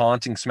sort of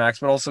taunting smacks,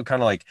 but also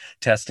kind of like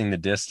testing the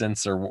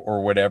distance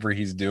or whatever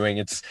he's doing.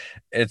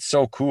 It's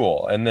so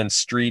cool. And then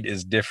Street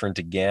is different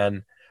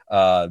again.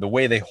 The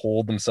way they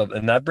hold themselves,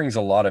 and that brings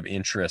a lot of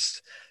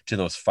interest to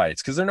those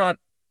fights, because they're not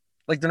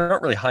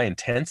really high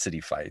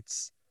intensity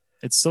fights.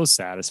 It's so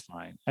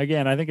satisfying.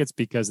 Again, I think it's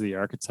because of the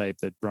archetype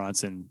that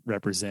Bronson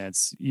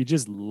represents. You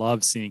just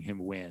love seeing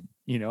him win.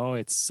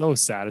 It's so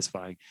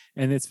satisfying,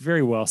 and it's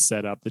very well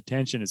set up. The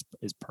tension is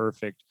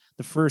perfect.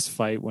 The first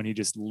fight, when he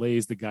just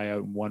lays the guy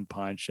out in one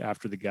punch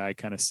after the guy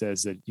kind of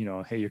says that,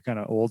 hey, you're kind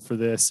of old for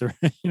this, or,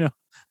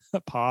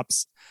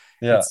 pops.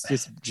 Yeah. It's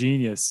just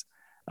genius.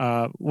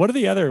 What are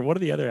the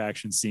other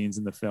action scenes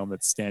in the film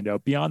that stand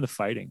out beyond the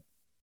fighting?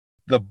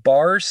 The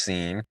bar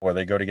scene where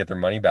they go to get their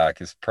money back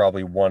is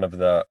probably one of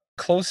the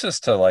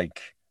closest to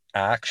like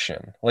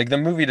action. Like the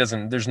movie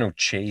there's no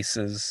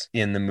chases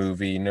in the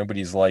movie.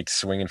 Nobody's like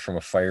swinging from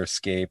a fire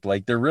escape.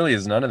 Like there really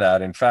is none of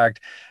that. In fact,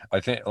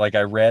 I think, like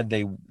I read,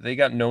 they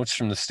got notes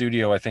from the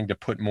studio, I think, to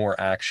put more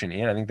action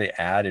in. I think they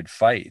added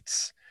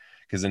fights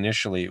because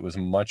initially it was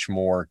much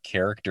more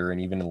character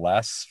and even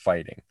less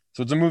fighting.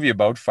 So it's a movie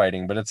about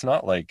fighting, but it's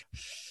not like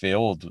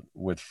filled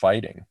with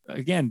fighting.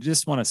 Again,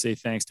 just want to say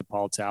thanks to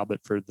Paul Talbot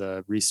for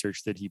the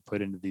research that he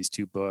put into these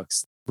two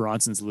books,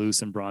 Bronson's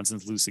Loose and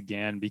Bronson's Loose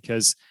Again,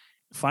 because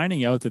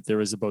finding out that there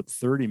was about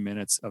 30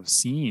 minutes of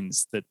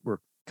scenes that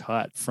were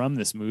cut from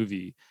this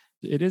movie,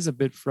 it is a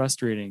bit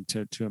frustrating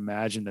to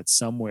imagine that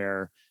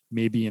somewhere,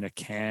 maybe in a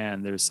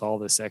can, there's all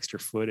this extra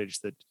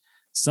footage that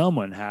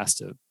someone has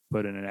to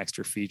put in an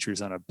extra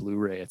features on a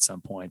Blu-ray at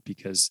some point,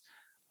 because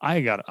I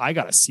got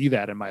to see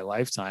that in my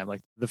lifetime.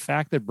 Like the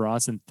fact that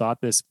Bronson thought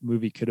this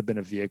movie could have been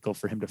a vehicle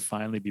for him to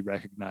finally be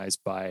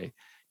recognized by,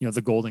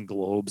 the Golden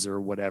Globes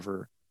or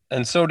whatever.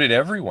 And so did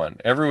everyone.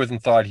 Everyone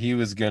thought he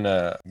was going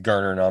to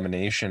garner a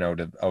nomination out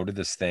of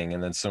this thing.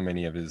 And then so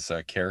many of his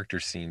character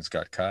scenes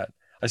got cut.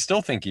 I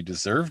still think he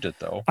deserved it,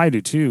 though. I do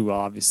too. Well,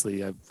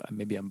 obviously,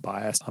 maybe I'm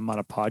biased. I'm on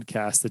a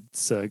podcast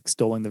that's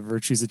extolling the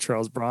virtues of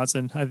Charles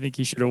Bronson. I think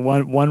he should have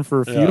won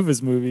for a few of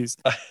his movies.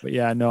 But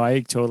yeah, no, I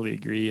totally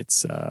agree.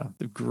 It's a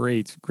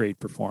great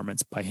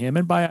performance by him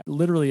and by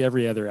literally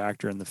every other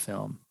actor in the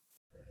film.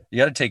 You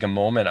got to take a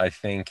moment, I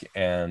think,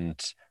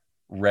 and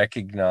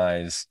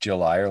recognize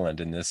Jill Ireland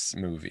in this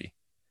movie.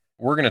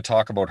 We're going to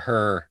talk about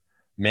her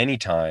many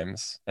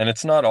times, and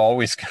it's not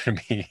always going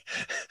to be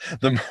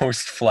the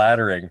most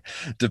flattering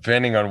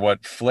depending on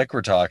what flick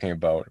we're talking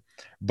about,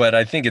 but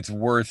I think it's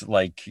worth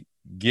like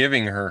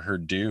giving her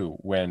due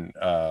when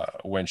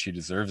she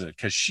deserves it,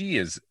 because she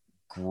is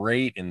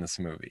great in this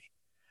movie.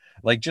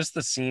 Like just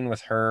the scene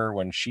with her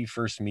when she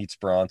first meets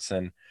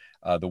Bronson,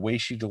 the way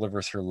she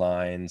delivers her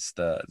lines,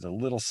 the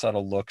little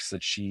subtle looks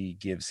that she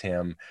gives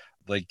him,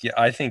 like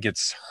I think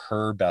it's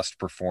her best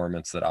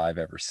performance that I've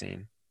ever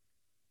seen.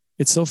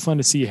 It's so fun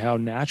to see how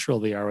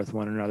natural they are with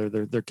one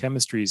another. Their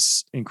chemistry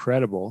is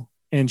incredible.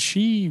 And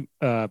she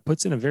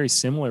puts in a very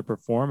similar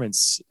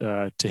performance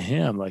to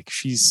him. Like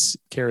she's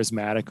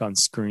charismatic on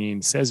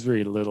screen, says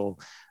very little.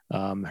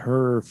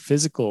 Her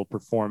physical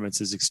performance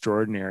is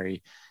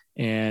extraordinary.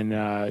 And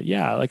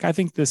like I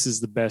think this is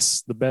the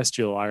best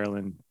Jill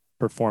Ireland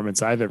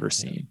performance I've ever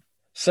seen.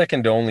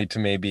 Second only to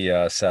maybe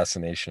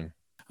Assassination.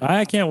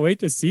 I can't wait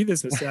to see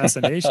this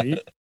Assassination.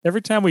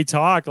 Every time we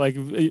talk, like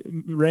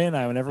Ray and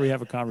I, whenever we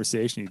have a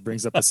conversation, he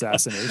brings up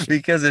Assassination.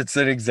 Because it's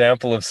an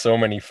example of so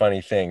many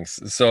funny things.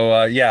 So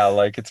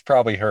like it's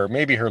probably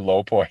maybe her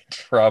low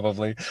point,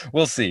 probably.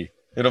 We'll see.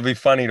 It'll be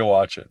funny to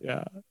watch it.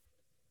 Yeah.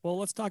 Well,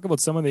 let's talk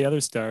about some of the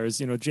other stars.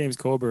 You know, James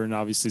Coburn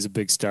obviously is a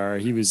big star.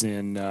 He was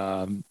in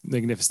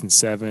Magnificent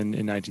Seven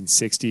in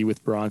 1960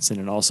 with Bronson,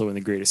 and also in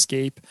The Great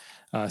Escape.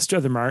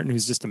 Strother Martin,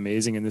 who's just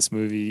amazing in this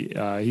movie.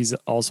 He's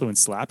also in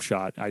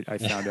Slapshot, I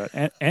found out,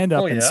 and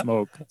Up in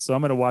Smoke. So I'm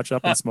going to watch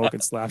Up in Smoke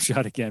and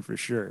Slapshot again for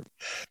sure.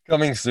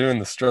 Coming soon,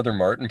 the Strother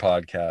Martin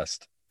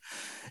podcast.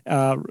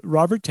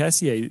 Robert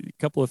Tessier, a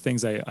couple of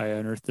things I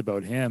unearthed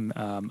about him.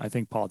 I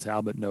think Paul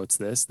Talbot notes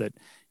this, that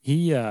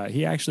he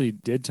actually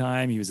did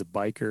time. He was a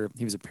biker.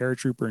 He was a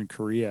paratrooper in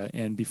Korea.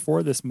 And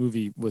before this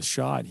movie was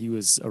shot, he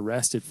was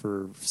arrested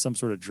for some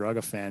sort of drug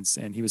offense,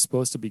 and he was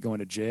supposed to be going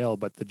to jail,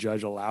 but the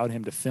judge allowed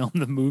him to film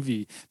the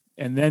movie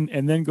and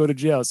then go to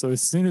jail. So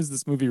as soon as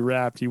this movie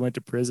wrapped, he went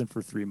to prison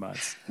for 3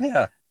 months.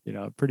 Yeah. You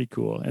know, pretty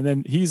cool. And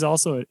then he's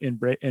also in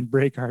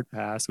Breakheart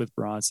Pass with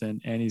Bronson,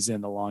 and he's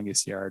in The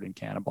Longest Yard and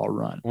Cannonball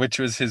Run, which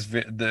was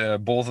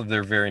both of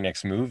their very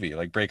next movie.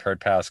 Like Breakheart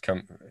Pass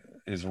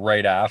is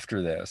right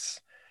after this,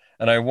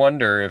 and I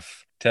wonder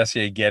if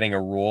Tessier getting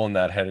a role in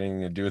that had anything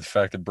to do with the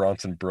fact that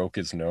Bronson broke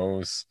his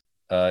nose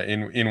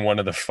in one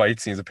of the fight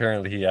scenes.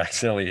 Apparently, he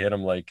accidentally hit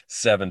him like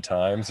 7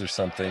 times or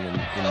something in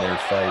their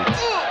fight.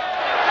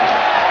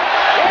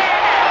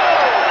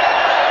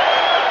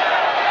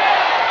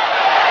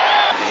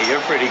 You're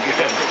pretty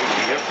good.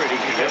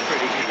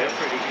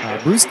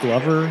 Bruce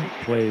Glover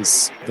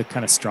plays the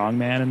kind of strong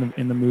man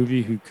in the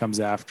movie who comes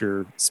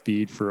after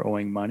Speed for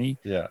owing money.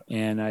 Yeah.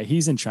 And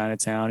he's in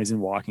Chinatown. He's in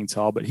Walking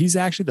Tall, but he's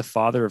actually the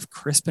father of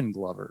Crispin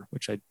Glover,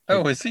 which is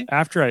he?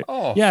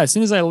 As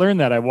soon as I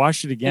learned that, I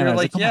watched it again. You're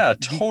like,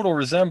 total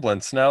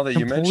resemblance now that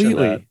you mentioned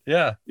that.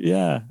 Yeah.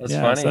 Yeah. That's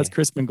funny. So that's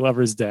Crispin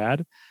Glover's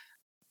dad.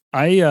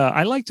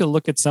 I like to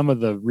look at some of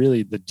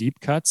the deep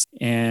cuts,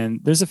 and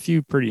there's a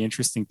few pretty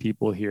interesting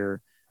people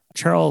here.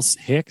 Charles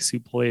Hicks,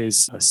 who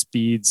plays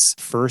Speed's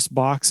first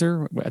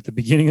boxer at the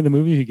beginning of the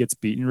movie, who gets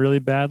beaten really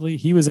badly.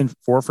 He was in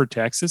Four for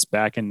Texas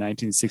back in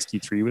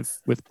 1963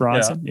 with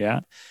Bronson. Yeah.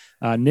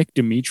 Nick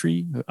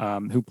Dimitri,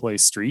 who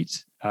plays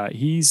Street.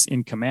 He's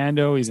in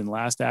Commando. He's in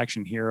Last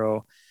Action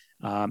Hero.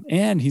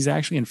 And he's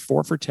actually in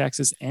Four for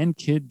Texas and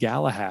Kid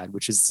Galahad,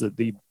 which is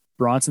the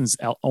Bronson's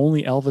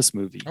only Elvis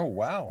movie. Oh,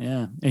 wow.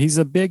 Yeah. And he's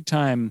a big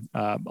time.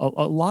 A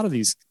lot of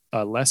these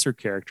lesser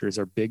characters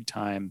are big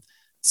time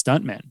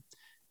stuntmen.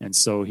 And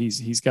so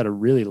he's got a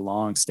really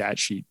long stat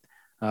sheet.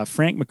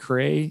 Frank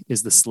McRae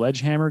is the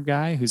sledgehammer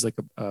guy, who's like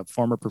a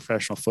former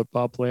professional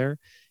football player.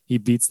 He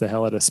beats the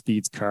hell out of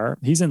Speed's car.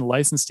 He's in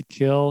License to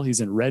Kill.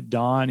 He's in Red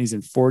Dawn. He's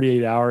in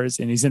 48 Hours,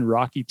 and he's in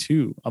Rocky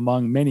II,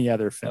 among many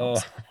other films.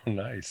 Oh,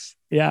 nice.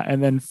 Yeah.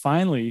 And then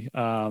finally,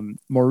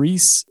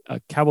 Maurice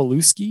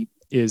Kowalewski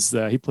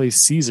he plays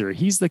Caesar.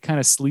 He's the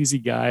kind of sleazy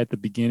guy at the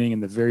beginning in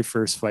the very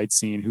first fight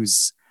scene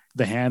who's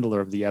the handler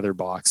of the other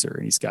boxer,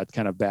 and he's got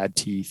kind of bad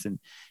teeth, and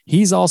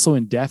he's also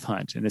in Death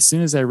Hunt. And as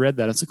soon as I read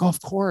that, it's like, oh,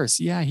 of course,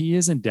 yeah, he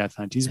is in Death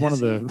Hunt. He's one of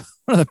the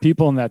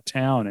people in that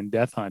town in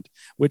Death Hunt.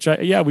 Which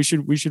we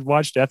should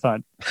watch Death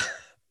Hunt.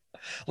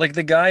 Like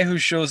the guy who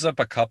shows up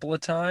a couple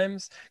of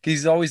times, because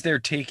he's always there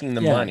taking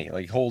the money,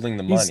 like holding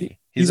the money.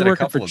 He's in a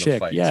couple of the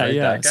fights. Yeah, right?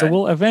 Yeah. So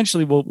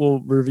we'll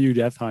review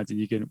Death Hunt,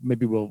 and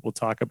we'll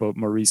talk about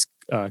Maurice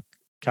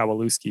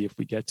Kowalewski if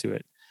we get to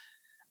it.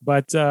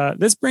 But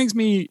this brings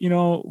me,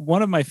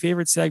 one of my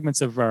favorite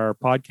segments of our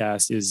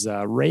podcast is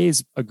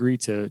Ray's agreed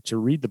to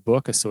read the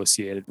book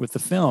associated with the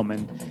film,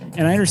 and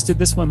I understood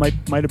this one might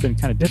have been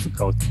kind of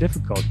difficult.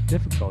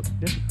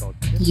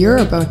 You're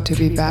about to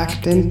be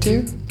backed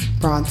into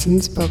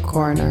Bronson's Book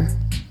Corner.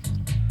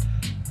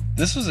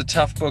 This was a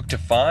tough book to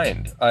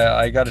find.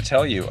 I got to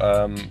tell you,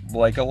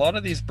 like a lot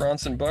of these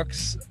Bronson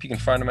books, you can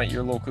find them at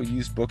your local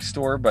used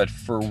bookstore, but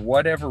for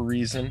whatever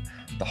reason,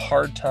 the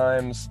Hard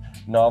Times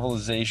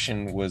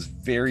novelization was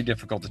very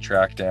difficult to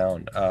track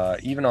down.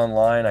 Even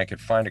online, I could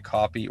find a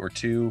copy or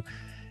two.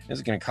 It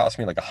was going to cost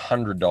me like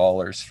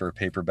 $100 for a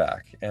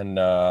paperback, and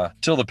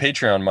till the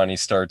Patreon money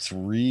starts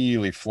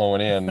really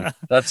flowing in,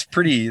 that's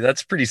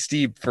pretty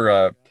steep for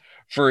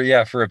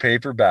a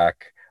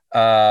paperback.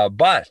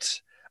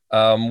 But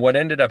what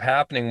ended up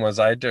happening was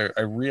I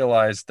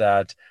realized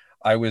that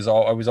I was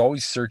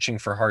always searching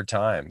for Hard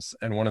Times.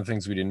 And one of the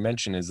things we didn't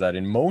mention is that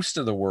in most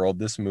of the world,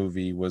 this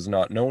movie was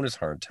not known as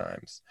Hard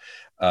Times.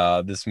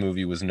 This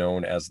movie was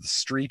known as The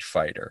Street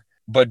Fighter.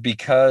 But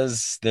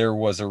because there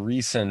was a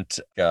recent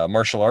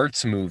martial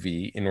arts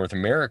movie in North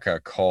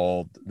America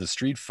called The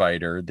Street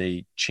Fighter,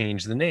 they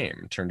changed the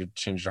name,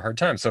 changed to Hard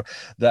Times. So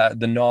that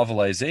the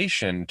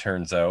novelization,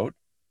 turns out,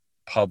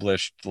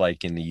 published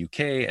like in the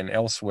UK and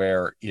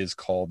elsewhere, is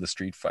called The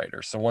Street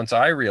Fighter. So once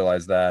I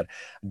realized that,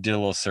 I did a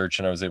little search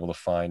and I was able to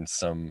find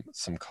some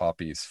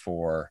copies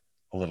for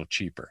a little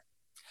cheaper.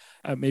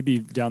 Maybe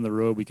down the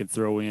road we could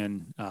throw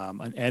in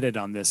an edit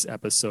on this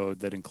episode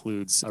that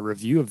includes a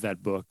review of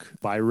that book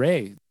by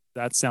Ray.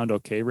 That sound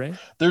okay, Ray?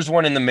 There's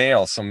one in the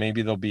mail, so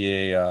maybe there'll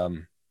be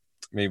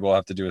maybe we'll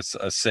have to do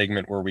a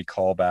segment where we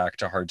call back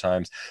to Hard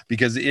Times,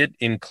 because it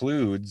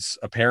includes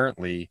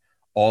apparently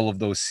all of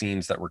those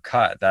scenes that were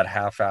cut, that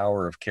half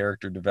hour of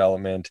character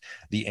development,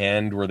 the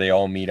end where they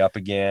all meet up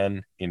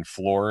again in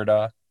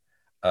Florida.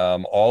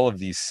 All of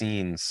these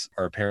scenes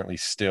are apparently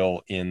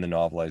still in the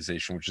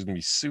novelization, which is going to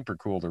be super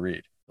cool to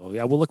read. Oh,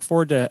 yeah, we'll look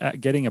forward to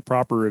getting a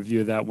proper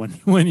review of that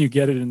when you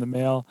get it in the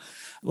mail.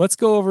 Let's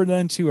go over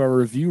then to our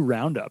review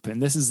roundup.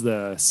 And this is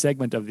the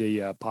segment of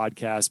the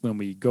podcast when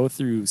we go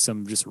through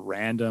some just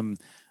random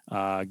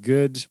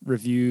good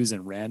reviews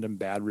and random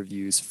bad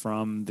reviews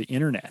from the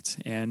internet.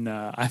 And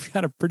I've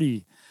got a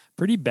pretty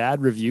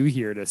bad review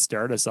here to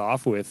start us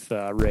off with,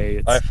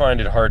 Ray. I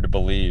find it hard to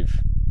believe.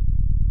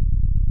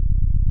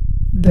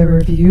 The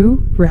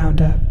Review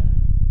Roundup.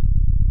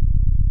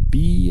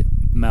 B.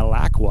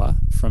 Malacqua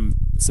from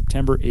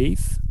September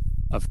 8th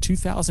of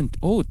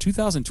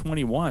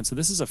 2021. So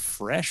this is a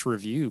fresh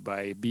review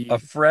by B. A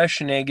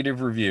fresh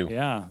negative review.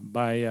 Yeah,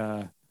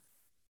 by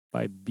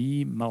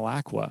B.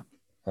 Malacqua.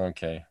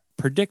 Okay.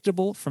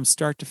 Predictable from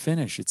start to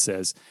finish, it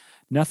says.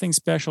 Nothing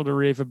special to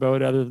rave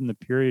about other than the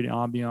period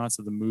ambiance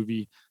of the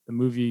movie. The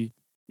movie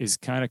is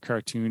kind of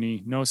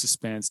cartoony, no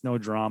suspense, no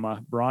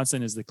drama.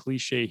 Bronson is the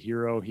cliche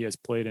hero he has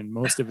played in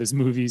most of his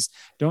movies.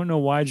 Don't know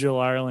why Jill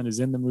Ireland is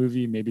in the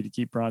movie, maybe to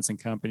keep Bronson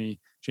company.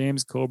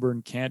 James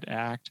Coburn can't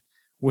act.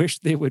 Wish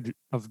they would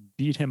have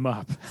beat him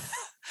up.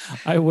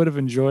 I would have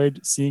enjoyed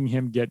seeing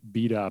him get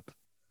beat up.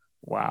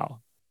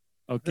 Wow.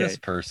 Okay. This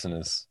person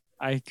is,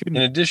 I couldn't.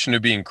 in addition to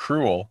being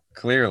cruel,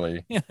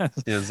 clearly,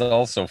 is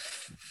also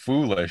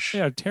foolish.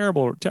 Yeah, a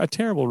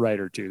terrible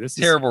writer too. This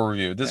terrible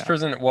review. This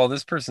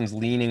person's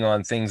leaning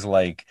on things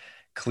like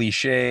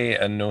cliche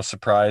and no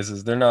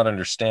surprises. They're not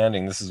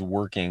understanding this is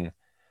working.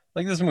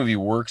 Like, this movie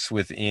works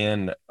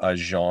within a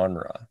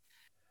genre.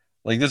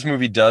 Like, this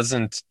movie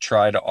doesn't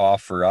try to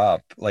offer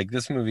up. Like,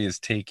 this movie is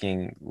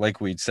taking,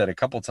 like we'd said a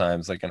couple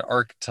times, like an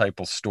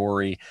archetypal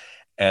story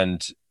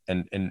and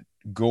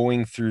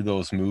going through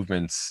those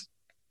movements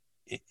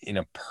in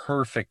a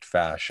perfect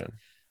fashion.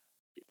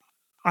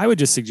 I would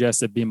just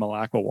suggest that B.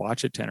 Malacqua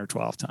watch it 10 or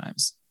 12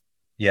 times.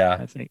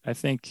 Yeah. I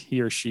think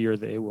he or she or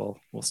they will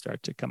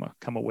start to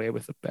come away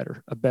with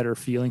a better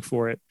feeling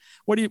for it.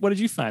 What did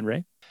you find,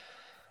 Ray?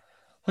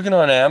 Looking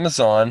on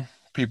Amazon,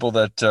 people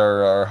that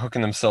are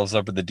hooking themselves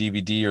up with the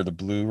DVD or the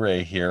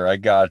Blu-ray here, I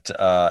got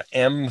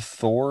M.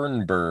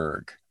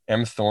 Thornburg,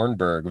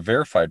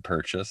 verified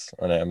purchase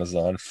on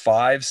Amazon,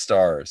 5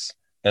 stars.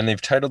 And they've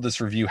titled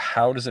this review,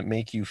 How Does It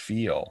Make You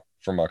Feel?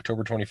 From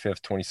October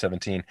 25th,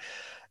 2017.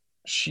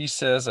 She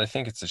says, I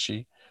think it's a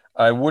she,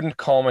 I wouldn't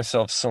call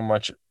myself so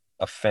much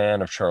a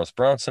fan of Charles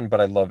Bronson,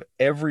 but I love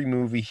every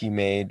movie he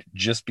made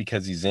just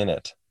because he's in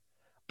it.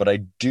 But I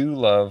do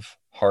love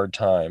Hard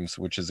Times,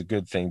 which is a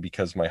good thing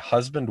because my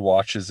husband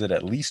watches it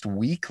at least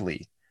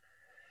weekly.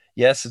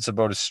 Yes, it's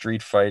about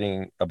street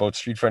fighting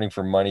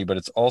for money, but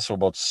it's also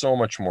about so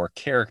much more: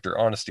 character,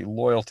 honesty,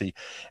 loyalty,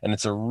 and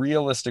it's a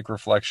realistic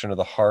reflection of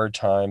the hard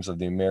times of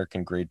the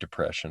American Great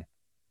Depression.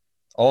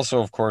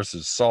 Also, of course,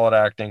 is solid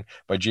acting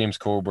by James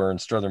Coburn,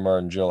 Strother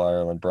Martin, Jill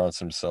Ireland,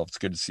 Bronson himself. It's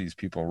good to see these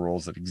people in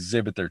roles that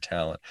exhibit their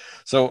talent.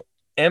 So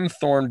M.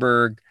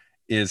 Thornburg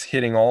is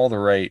hitting all the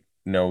right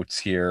notes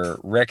here,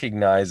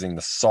 recognizing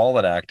the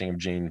solid acting of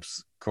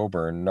James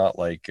Coburn, not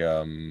like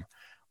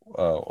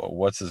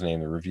what's his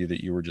name, the review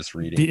that you were just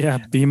reading.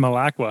 B.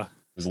 Malacqua.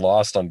 Was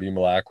lost on B.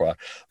 Malacqua.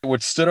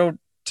 What stood out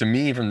to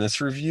me from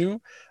this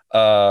review,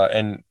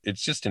 And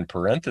it's just in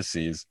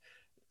parentheses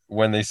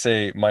when they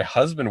say my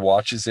husband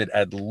watches it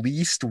at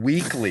least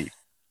weekly.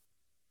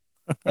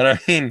 And I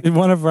mean,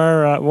 One of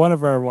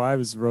our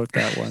wives wrote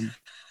that one.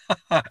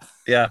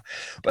 yeah,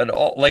 but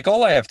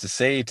all I have to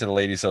say to the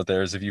ladies out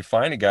there is if you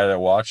find a guy that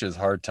watches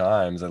Hard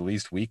Times at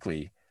least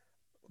weekly,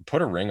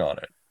 put a ring on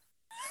it.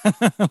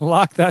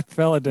 Lock that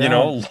fella down. You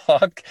know,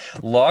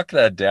 lock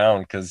that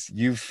down because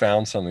you've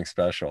found something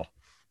special.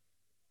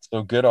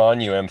 So good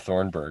on you, M.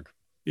 Thornburg.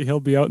 He'll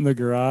be out in the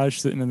garage,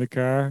 sitting in the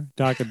car,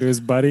 talking to his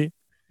buddy.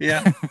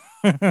 Yeah.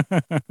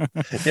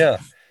 Yeah.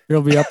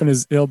 He'll be up in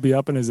his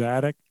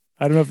attic.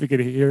 I don't know if you could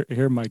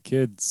hear my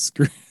kids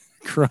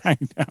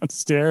crying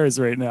downstairs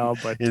right now,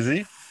 but Is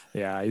he?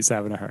 yeah, he's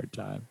having a hard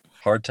time.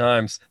 Hard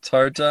times. It's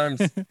hard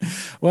times.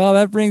 Well,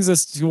 that brings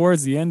us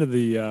towards the end of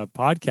the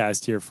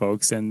podcast here,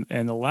 folks. And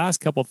the last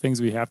couple of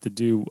things we have to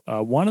do.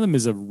 One of them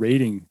is a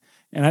rating,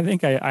 and I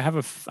think I have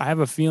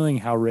a feeling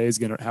how Ray's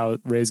gonna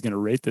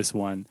rate this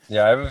one.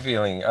 Yeah, I have a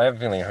feeling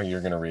how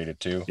you're gonna rate it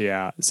too.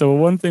 Yeah. So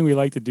one thing we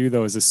like to do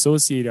though is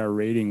associate our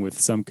rating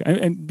with some.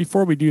 And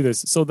before we do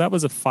this, so that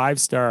was a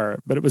 5-star,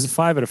 but it was a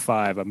 5 out of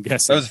 5. I'm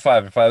guessing That was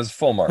 5 out of 5. It was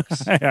full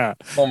marks. yeah.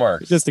 Full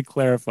marks. Just to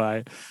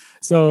clarify.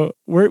 So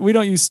we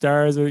don't use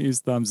stars. We don't use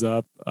thumbs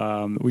up.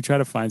 We try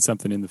to find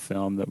something in the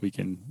film that we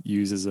can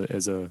use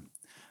as a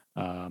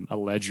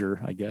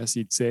ledger, I guess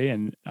you'd say.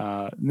 And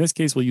in this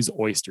case, we'll use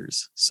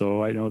oysters.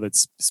 So I know that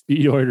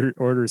Speed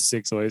orders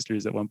 6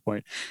 oysters at one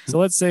point. So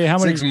let's say how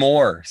many 6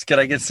 more. Can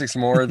I get 6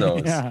 more of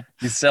those? Yeah.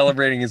 He's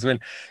celebrating his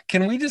win.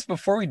 Can we just,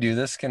 before we do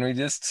this, can we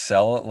just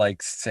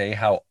say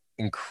how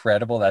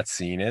incredible that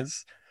scene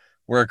is?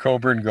 Where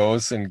Coburn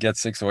goes and gets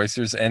 6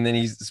 oysters and then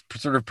he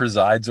sort of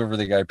presides over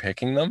the guy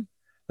picking them.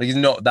 Like,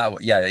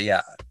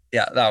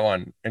 that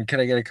one. And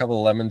can I get a couple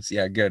of lemons?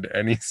 Yeah, good.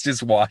 And he's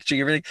just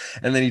watching everything.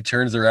 And then he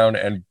turns around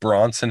and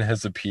Bronson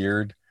has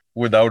appeared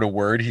without a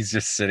word. He's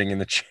just sitting in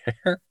the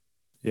chair.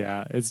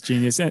 Yeah, it's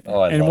genius. And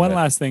love one it.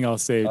 last thing I'll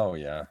say. Oh,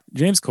 yeah.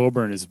 James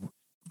Coburn is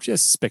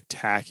just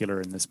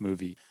spectacular in this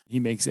movie. He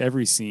makes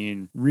every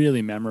scene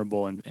really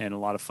memorable and a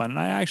lot of fun. And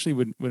I actually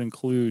would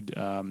include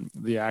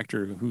the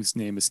actor whose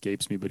name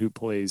escapes me, but who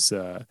plays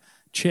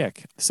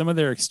Chick. Some of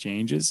their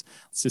exchanges,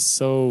 it's just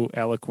so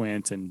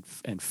eloquent and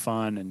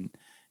fun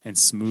and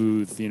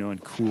smooth,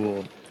 and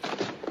cool.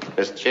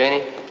 Miss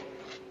Cheney,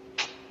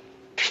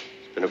 it's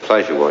been a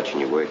pleasure watching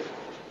you work.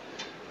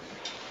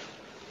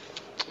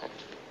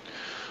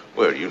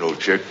 Well,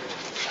 Chick,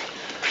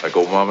 like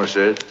old Mama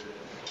said,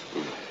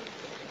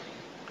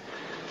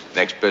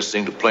 next best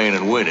thing to playing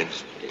and winning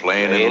is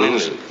playing and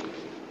losing.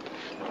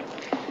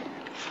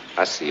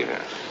 I see you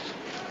now.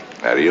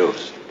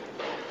 Adios.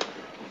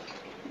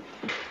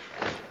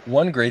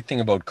 One great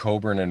thing about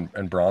Coburn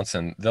and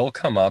Bronson, they'll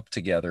come up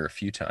together a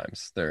few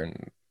times. They're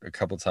in a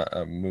couple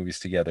movies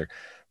together.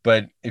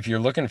 But if you're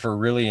looking for a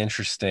really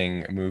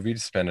interesting movie to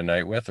spend a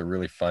night with, a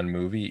really fun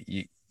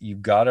movie,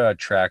 you've got to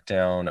track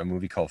down a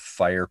movie called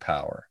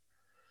Firepower,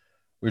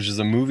 which is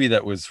a movie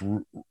that was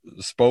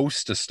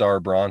supposed to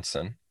star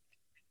Bronson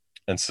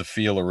and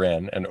Sophia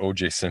Loren and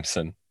O.J.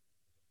 Simpson.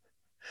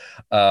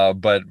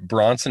 But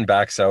Bronson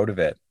backs out of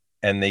it,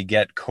 and they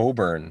get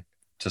Coburn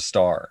to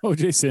star.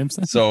 O.J.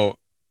 Simpson? So,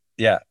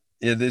 yeah.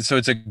 So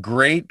it's a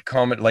great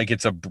comment. Like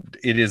it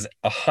is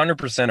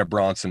 100% a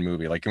Bronson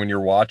movie. Like when you're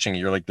watching it,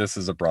 you're like, this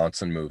is a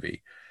Bronson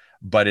movie,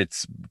 but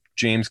it's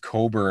James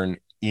Coburn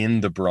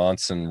in the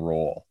Bronson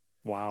role.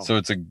 Wow. So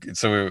it's a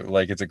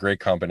great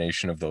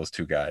combination of those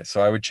two guys.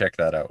 So I would check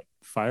that out.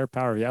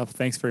 Firepower. Yeah.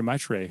 Thanks very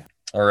much, Ray.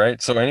 All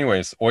right. So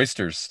anyways,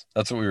 oysters.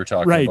 That's what we were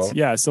talking about. Right.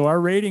 Yeah. So our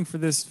rating for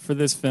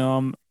this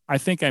film, I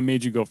think I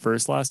made you go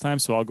first last time.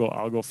 So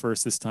I'll go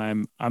first this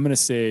time. I'm going to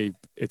say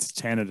it's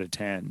 10 out of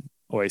 10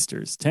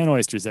 oysters. 10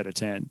 oysters out of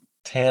 10.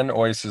 10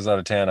 oysters out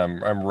of 10.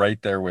 I'm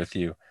right there with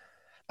you.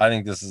 I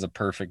think this is a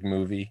perfect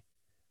movie.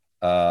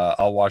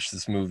 I'll watch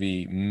this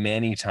movie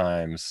many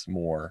times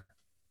more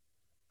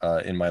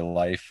in my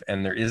life,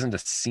 and there isn't a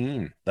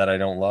scene that I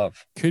don't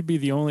love. Could be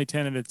the only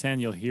 10 out of 10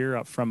 you'll hear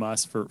up from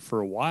us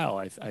for a while.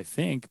 I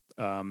think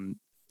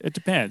it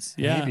depends.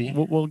 Yeah, Maybe.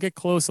 We'll get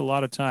close a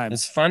lot of times.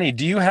 It's funny.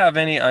 Do you have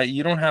any?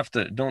 You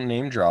don't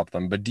name drop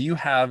them, but do you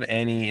have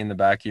any in the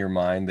back of your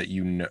mind that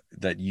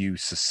you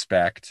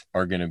suspect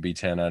are going to be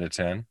 10 out of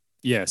 10?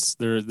 Yes,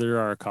 there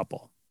are a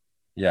couple.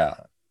 Yeah,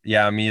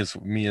 me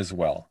as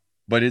well.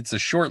 But it's a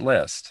short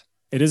list.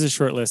 It is a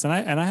short list, and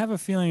I have a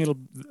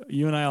feeling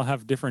you and I'll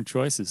have different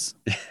choices.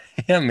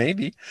 Yeah,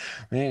 maybe.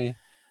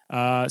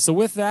 So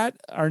with that,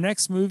 our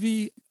next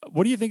movie,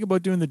 what do you think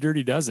about doing the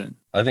Dirty Dozen?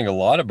 I think a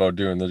lot about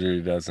doing the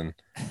Dirty Dozen.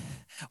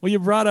 Well, you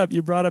brought up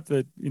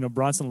that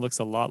Bronson looks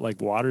a lot like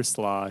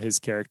Waterslaw, his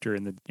character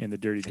in the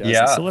Dirty Dozen.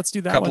 Yeah. So let's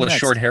do that. Couple one of next.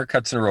 short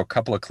haircuts in a row,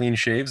 couple of clean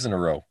shaves in a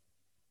row.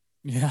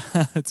 Yeah,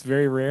 it's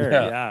very rare.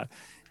 Yeah.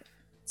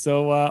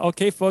 So,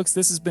 okay, folks,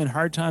 this has been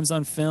Hard Times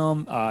on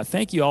Film.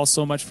 Thank you all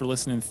so much for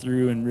listening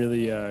through and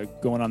really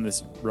going on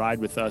this ride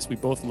with us. We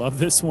both love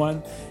this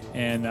one,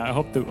 and I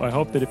hope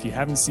that if you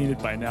haven't seen it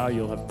by now,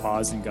 you'll have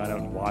paused and gone out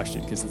and watched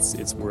it because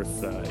it's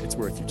worth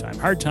your time.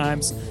 Hard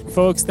Times,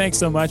 folks. Thanks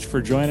so much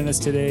for joining us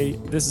today.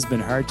 This has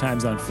been Hard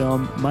Times on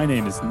Film. My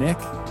name is Nick.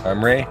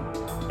 I'm Ray.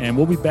 And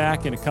we'll be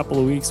back in a couple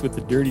of weeks with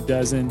the Dirty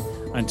Dozen.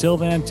 Until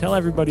then, tell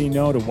everybody you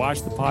know to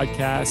watch the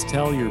podcast.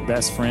 Tell your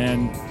best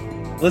friend.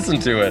 Listen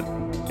to it.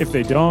 If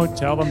they don't,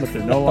 tell them that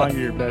they're no longer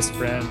your best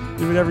friend.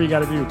 Do whatever you got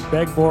to do.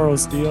 Beg, borrow,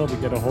 steal to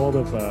get a hold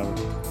of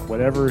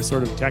whatever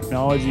sort of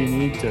technology you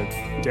need to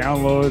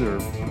download or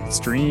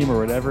stream or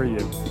whatever. You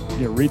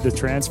read the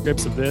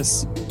transcripts of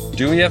this.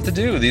 Do what you have to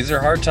do. These are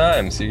hard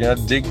times. You got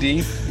to dig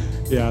deep.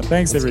 Yeah,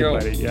 thanks Let's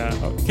everybody. go. Yeah.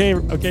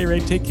 Okay,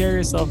 Ray, take care of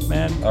yourself,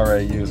 man. All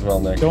right, you as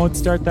well, Nick. Don't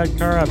start that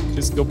car up.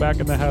 Just go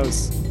back in the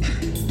house.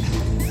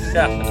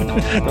 Yeah,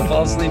 don't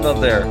fall asleep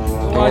out there.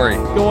 Don't worry.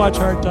 Go watch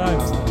Hard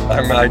Times.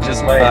 I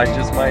just might.